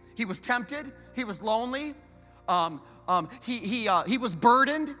easy. He was tempted. He was lonely. He was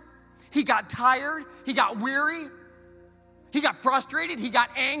burdened. He got tired. He got weary. He got frustrated. He got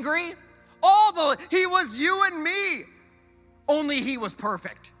angry. He was you and me. Only He was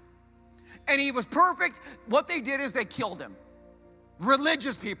perfect. And He was perfect. What they did is they killed Him.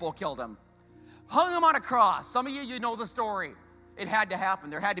 Religious people killed Him. Hung Him on a cross. Some of you know the story. It had to happen.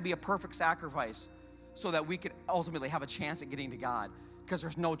 There had to be a perfect sacrifice so that we could ultimately have a chance at getting to God. Because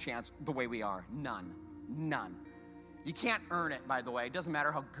there's no chance the way we are. None. You can't earn it, by the way. It doesn't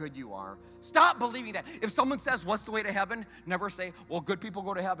matter how good you are. Stop believing that. If someone says, what's the way to heaven? Never say, well, good people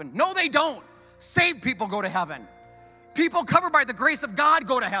go to heaven. No, they don't. Saved people go to heaven. People covered by the grace of God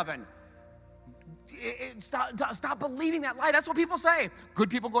go to heaven. Stop believing that lie. That's what people say. Good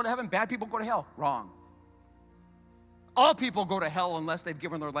people go to heaven, bad people go to hell. Wrong. All people go to hell unless they've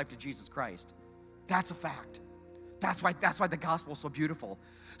given their life to Jesus Christ. That's a fact. That's why the gospel is so beautiful.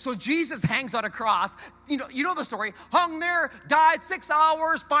 So Jesus hangs on a cross. You know the story. Hung there, died 6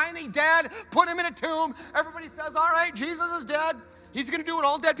 hours, finally dead, put Him in a tomb. Everybody says, all right, Jesus is dead. He's going to do what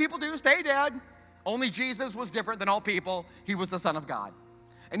all dead people do, stay dead. Only Jesus was different than all people. He was the Son of God.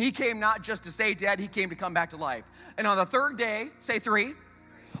 And He came not just to stay dead, He came to come back to life. And on the third day, say 3.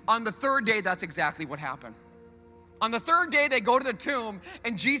 On the third day, that's exactly what happened. On the third day, they go to the tomb,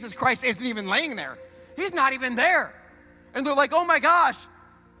 and Jesus Christ isn't even laying there. He's not even there. And they're like, oh my gosh.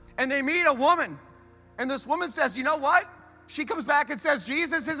 And they meet a woman. And this woman says, you know what? She comes back and says,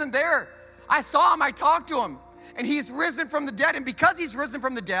 Jesus isn't there. I saw him, I talked to him. And he's risen from the dead. And because he's risen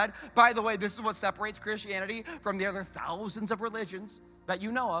from the dead, by the way, this is what separates Christianity from the other thousands of religions that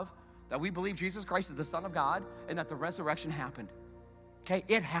you know of, that we believe Jesus Christ is the Son of God and that the resurrection happened. Okay,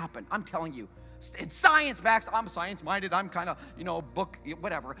 it happened. I'm telling you. And science backs, I'm science-minded, I'm kind of, book,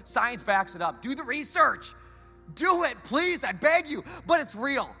 whatever. Science backs it up. Do the research. Do it, please, I beg you. But it's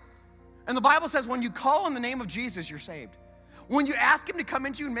real. And the Bible says when you call on the name of Jesus, you're saved. When you ask him to come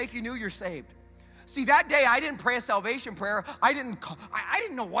into you and make you new, you're saved. See, that day I didn't pray a salvation prayer. I didn't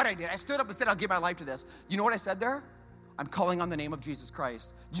know what I did. I stood up and said, I'll give my life to this. You know what I said there? I'm calling on the name of Jesus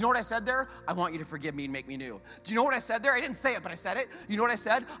Christ. Do you know what I said there? I want you to forgive me and make me new. Do you know what I said there? I didn't say it, but I said it. You know what I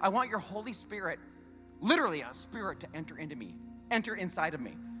said? I want your Holy Spirit, literally a spirit, to enter into me, enter inside of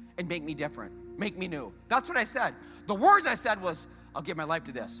me, and make me different, make me new. That's what I said. The words I said was, I'll give my life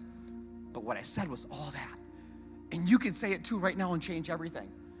to this. But what I said was all that. And you can say it too right now and change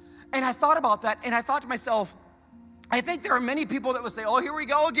everything. And I thought about that, and I thought to myself, I think there are many people that would say, oh, here we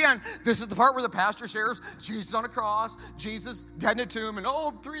go again. This is the part where the pastor shares Jesus on a cross, Jesus dead in a tomb, and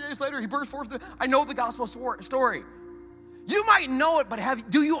 3 days later he burst forth. I know the gospel story. You might know it, but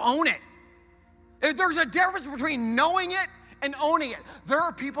do you own it? If there's a difference between knowing it and owning it. There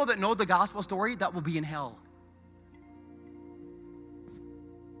are people that know the gospel story that will be in hell.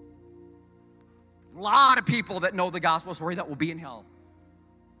 A lot of people that know the gospel story that will be in hell.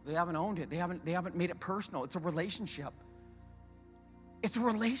 They haven't owned it. They haven't made it personal. It's a relationship. It's a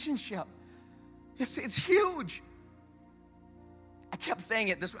relationship. It's huge. I kept saying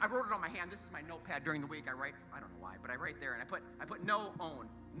it this way. I wrote it on my hand. This is my notepad during the week. I don't know why, but I write there and I put no own,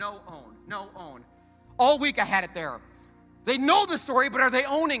 no own, no own. All week I had it there. They know the story, but are they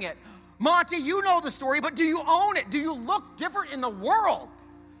owning it? Monty, you know the story, but do you own it? Do you look different in the world?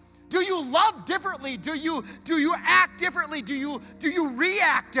 Do you love differently? Do you act differently? Do you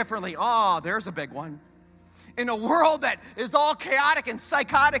react differently? Oh, there's a big one. In a world that is all chaotic and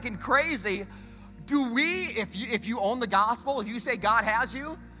psychotic and crazy, do we, if you own the gospel, if you say God has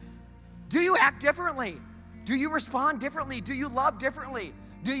you, do you act differently? Do you respond differently? Do you love differently?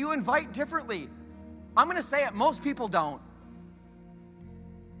 Do you invite differently? I'm going to say it, most people don't.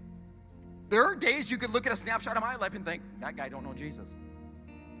 There are days you could look at a snapshot of my life and think, that guy don't know Jesus.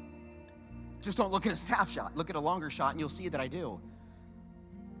 Just don't look at a snapshot. Look at a longer shot and you'll see that I do.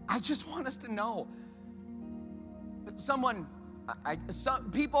 I just want us to know. Some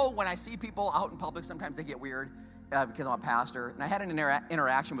people, when I see people out in public, sometimes they get weird because I'm a pastor. And I had an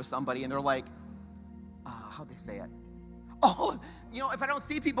interaction with somebody and they're like, how'd they say it? Oh, if I don't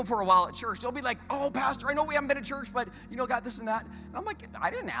see people for a while at church, they'll be like, oh, pastor, I know we haven't been to church, but, got this and that. And I'm like, I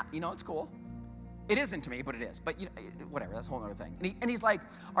didn't, it's cool. It isn't to me, but it is. But whatever, that's a whole other thing. And he's like,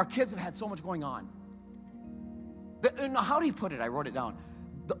 our kids have had so much going on. How do you put it? I wrote it down.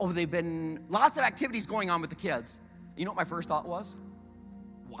 They've been lots of activities going on with the kids. You know what my first thought was?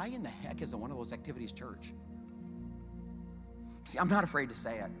 Why in the heck isn't one of those activities church? See, I'm not afraid to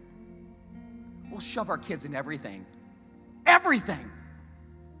say it. We'll shove our kids in everything. Everything.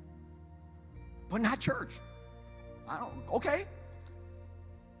 But not church. Okay.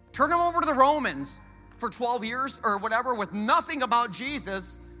 Turn them over to the Romans for 12 years or whatever with nothing about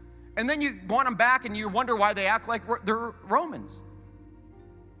Jesus, and then you want them back and you wonder why they act like they're Romans.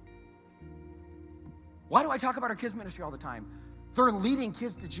 Why do I talk about our kids' ministry all the time? They're leading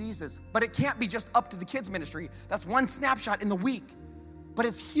kids to Jesus, but it can't be just up to the kids' ministry. That's one snapshot in the week, but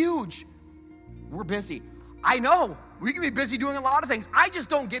it's huge. We're busy. I know, we can be busy doing a lot of things. I just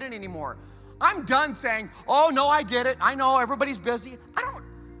don't get it anymore. I'm done saying, oh no, I get it. I know everybody's busy.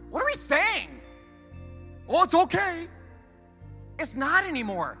 What are we saying? Oh, it's okay. It's not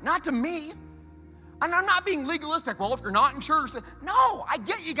anymore. Not to me. And I'm not being legalistic. Well, if you're not in church, no, I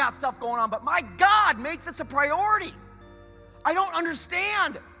get you got stuff going on, but my God, make this a priority. I don't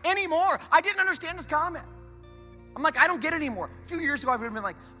understand anymore. I didn't understand this comment. I'm like, I don't get it anymore. A few years ago, I would have been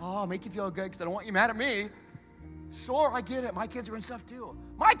like, oh, make you feel good because I don't want you mad at me. Sure, I get it. My kids are in stuff too.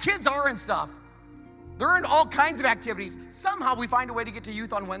 My kids are in stuff. They're in all kinds of activities. Somehow we find a way to get to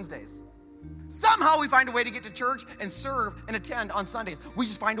youth on Wednesdays. Somehow we find a way to get to church and serve and attend on Sundays. We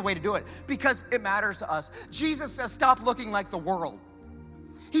just find a way to do it because it matters to us. Jesus says, stop looking like the world.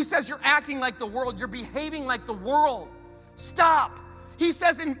 He says, you're acting like the world. You're behaving like the world. Stop. He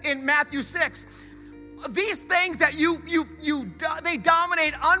says in Matthew 6, these things that they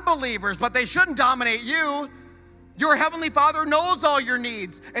dominate unbelievers, but they shouldn't dominate you. Your heavenly Father knows all your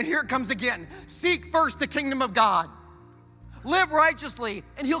needs. And here it comes again. Seek first the kingdom of God. Live righteously,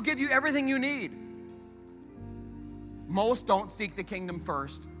 and he'll give you everything you need. Most don't seek the kingdom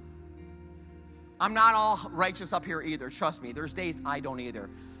first. I'm not all righteous up here either. Trust me. There's days I don't either.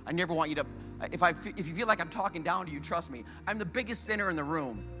 I never want you to, if you feel like I'm talking down to you, trust me. I'm the biggest sinner in the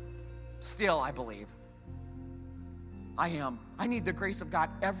room. Still, I believe. I am. I need the grace of God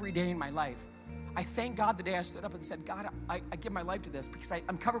every day in my life. I thank God the day I stood up and said, God, I give my life to this because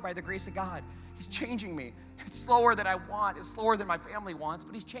I'm covered by the grace of God. He's changing me. It's slower than I want. It's slower than my family wants,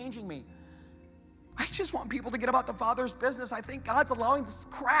 but he's changing me. I just want people to get about the Father's business. I think God's allowing this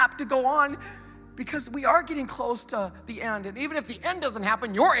crap to go on because we are getting close to the end. And even if the end doesn't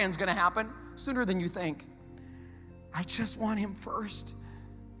happen, your end's going to happen sooner than you think. I just want him first.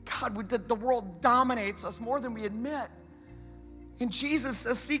 God, the world dominates us more than we admit. And Jesus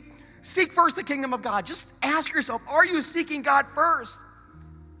says, seek first the kingdom of God. Just ask yourself, are you seeking God first?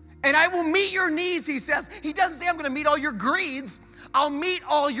 And I will meet your needs, he says. He doesn't say I'm going to meet all your greeds. I'll meet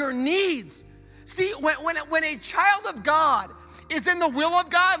all your needs. See, when a child of God is in the will of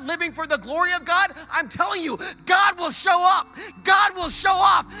God, living for the glory of God, I'm telling you, God will show up. God will show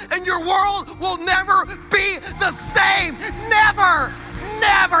off, and your world will never be the same. Never,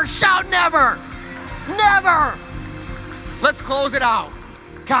 never, shout never, never. Let's close it out.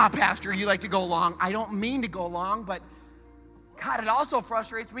 God, Pastor, you like to go long. I don't mean to go long, but God, it also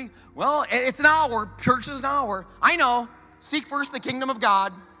frustrates me. Well, it's an hour. Church is an hour. I know. Seek first the kingdom of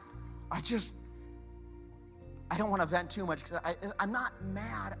God. I don't want to vent too much because I'm not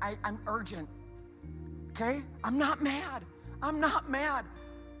mad. I'm urgent. Okay? I'm not mad. I'm not mad.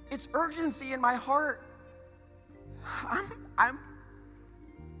 It's urgency in my heart. I'm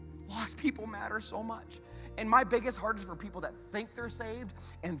lost people matter so much. And my biggest heart is for people that think they're saved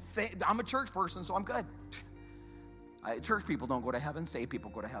and I'm a church person, so I'm good. Church people don't go to heaven. Saved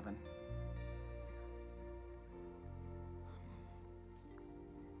people go to heaven.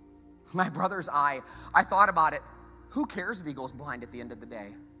 My brother's eye, I thought about it. Who cares if he goes blind at the end of the day?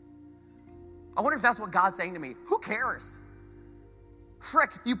 I wonder if that's what God's saying to me. Who cares?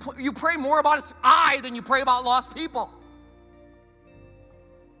 Frick, you pray more about his eye than you pray about lost people.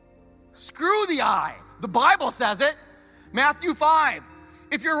 Screw the eye. The Bible says it. Matthew 5.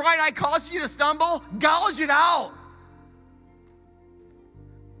 If your right eye causes you to stumble, gouge it out.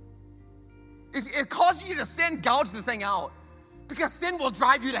 If it causes you to sin, gouge the thing out. Because sin will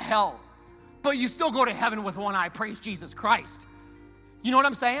drive you to hell. But you still go to heaven with one eye. Praise Jesus Christ. You know what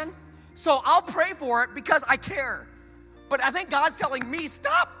I'm saying? So I'll pray for it because I care. But I think God's telling me,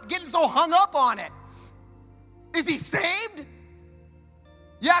 stop getting so hung up on it. Is he saved?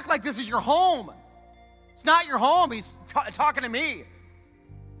 You act like this is your home. It's not your home. He's talking to me.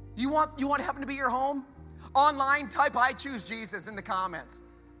 You want heaven to be your home? Online, type I choose Jesus in the comments.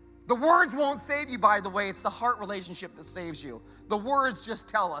 The words won't save you, by the way. It's the heart relationship that saves you. The words just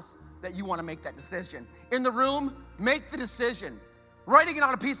tell us that you want to make that decision. In the room, make the decision. Writing it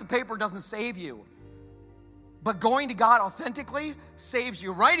on a piece of paper doesn't save you. But going to God authentically saves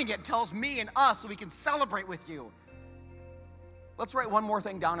you. Writing it tells me and us so we can celebrate with you. Let's write one more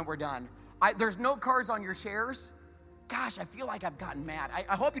thing down and we're done. There's no cards on your chairs. Gosh, I feel like I've gotten mad.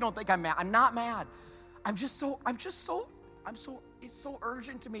 I hope you don't think I'm mad. I'm not mad. It's so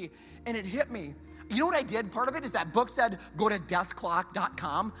urgent to me. And it hit me. You know what I did? Part of it is that book said, go to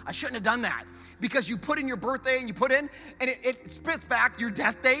deathclock.com. I shouldn't have done that. Because you put in your birthday and you put in, and it spits back your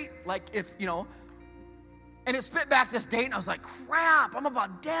death date. Like if, and it spit back this date, and I was like, crap, I'm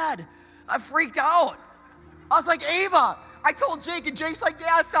about dead. I freaked out. I was like, Ava, I told Jake, and Jake's like,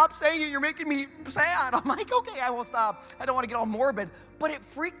 yeah, stop saying it. You're making me sad. I'm like, okay, I will stop. I don't want to get all morbid. But it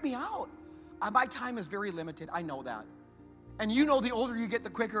freaked me out. My time is very limited. I know that. And the older you get, the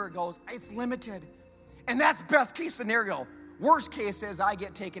quicker it goes. It's limited. And that's best case scenario. Worst case is I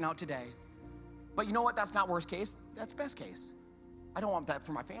get taken out today. But you know what? That's not worst case. That's best case. I don't want that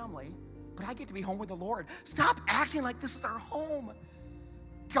for my family. But I get to be home with the Lord. Stop acting like this is our home.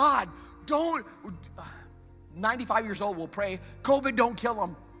 God, don't... 95 years old will pray, COVID don't kill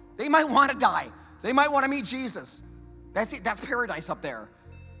them. They might want to die. They might want to meet Jesus. That's it. That's paradise up there.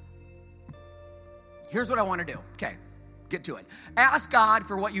 Here's what I want to do. Okay, get to it. Ask God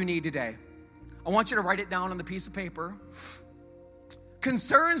for what you need today. I want you to write it down on the piece of paper.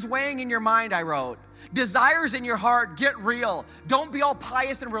 Concerns weighing in your mind, I wrote. Desires in your heart, get real. Don't be all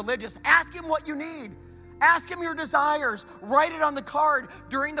pious and religious. Ask him what you need. Ask him your desires. Write it on the card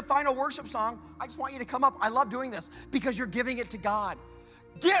during the final worship song. I just want you to come up. I love doing this because you're giving it to God.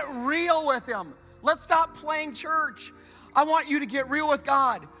 Get real with him. Let's stop playing church. I want you to get real with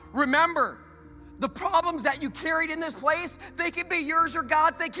God. Remember, the problems that you carried in this place, they can be yours or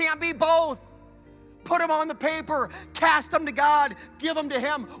God's. They can't be both. Put them on the paper. Cast them to God. Give them to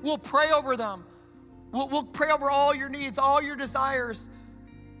him. We'll pray over them. We'll pray over all your needs, all your desires.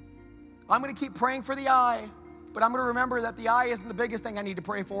 I'm going to keep praying for the eye, but I'm going to remember that the eye isn't the biggest thing I need to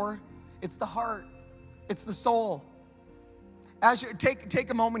pray for. It's the heart. It's the soul. As you take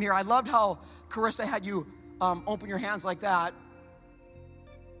a moment here, I loved how Carissa had you open your hands like that.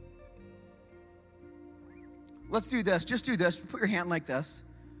 Let's do this. Just do this. Put your hand like this.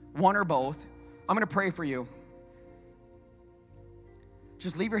 One or both. I'm going to pray for you.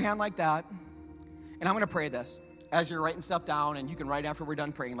 Just leave your hand like that. And I'm going to pray this as you're writing stuff down, and you can write after we're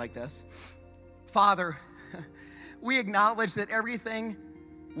done praying like this. Father, we acknowledge that everything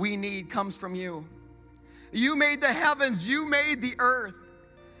we need comes from you. You made the heavens. You made the earth.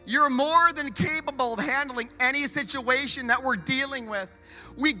 You're more than capable of handling any situation that we're dealing with.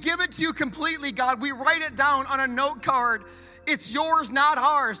 We give it to you completely, God. We write it down on a note card. It's yours, not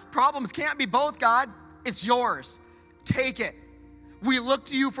ours. Problems can't be both, God. It's yours. Take it. We look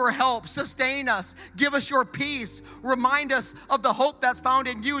to you for help. Sustain us. Give us your peace. Remind us of the hope that's found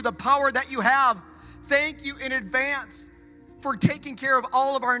in you, the power that you have. Thank you in advance for taking care of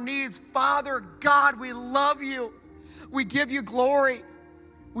all of our needs. Father God, we love you. We give you glory.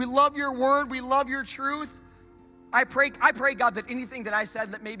 We love your word. We love your truth. I pray, God, that anything that I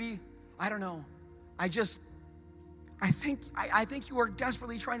said that maybe, I don't know, I think you are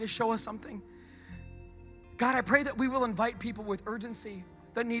desperately trying to show us something. God, I pray that we will invite people with urgency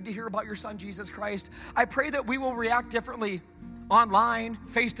that need to hear about your son, Jesus Christ. I pray that we will react differently online,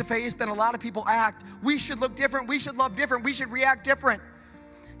 face-to-face, than a lot of people act. We should look different. We should love different. We should react different.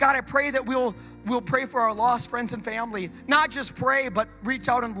 God, I pray that we'll pray for our lost friends and family. Not just pray, but reach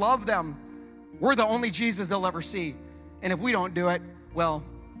out and love them. We're the only Jesus they'll ever see. And if we don't do it, well,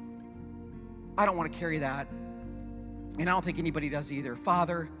 I don't want to carry that. And I don't think anybody does either.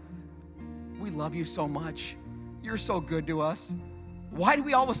 Father, we love you so much. You're so good to us. Why do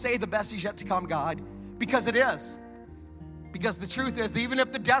we always say the best is yet to come, God? Because it is. Because the truth is, even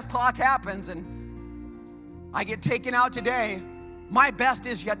if the death clock happens and I get taken out today, my best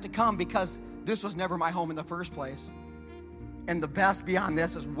is yet to come, because this was never my home in the first place. And the best beyond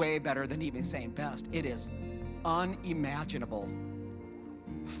this is way better than even saying best. It is unimaginable.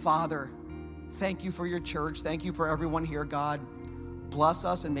 Father, thank you for your church. Thank you for everyone here, God. Bless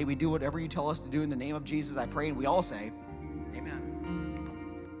us, and may we do whatever you tell us to do in the name of Jesus, I pray, and we all say, amen.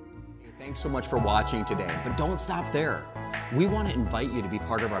 Thanks so much for watching today, but don't stop there. We want to invite you to be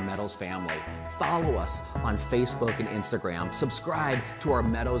part of our Meadows family. Follow us on Facebook and Instagram. Subscribe to our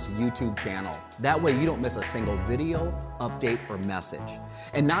Meadows YouTube channel. That way you don't miss a single video, update, or message.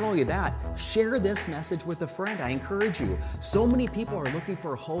 And not only that, share this message with a friend. I encourage you. So many people are looking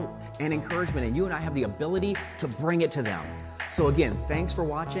for hope and encouragement, and you and I have the ability to bring it to them. So again, thanks for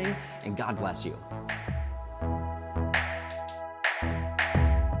watching, and God bless you.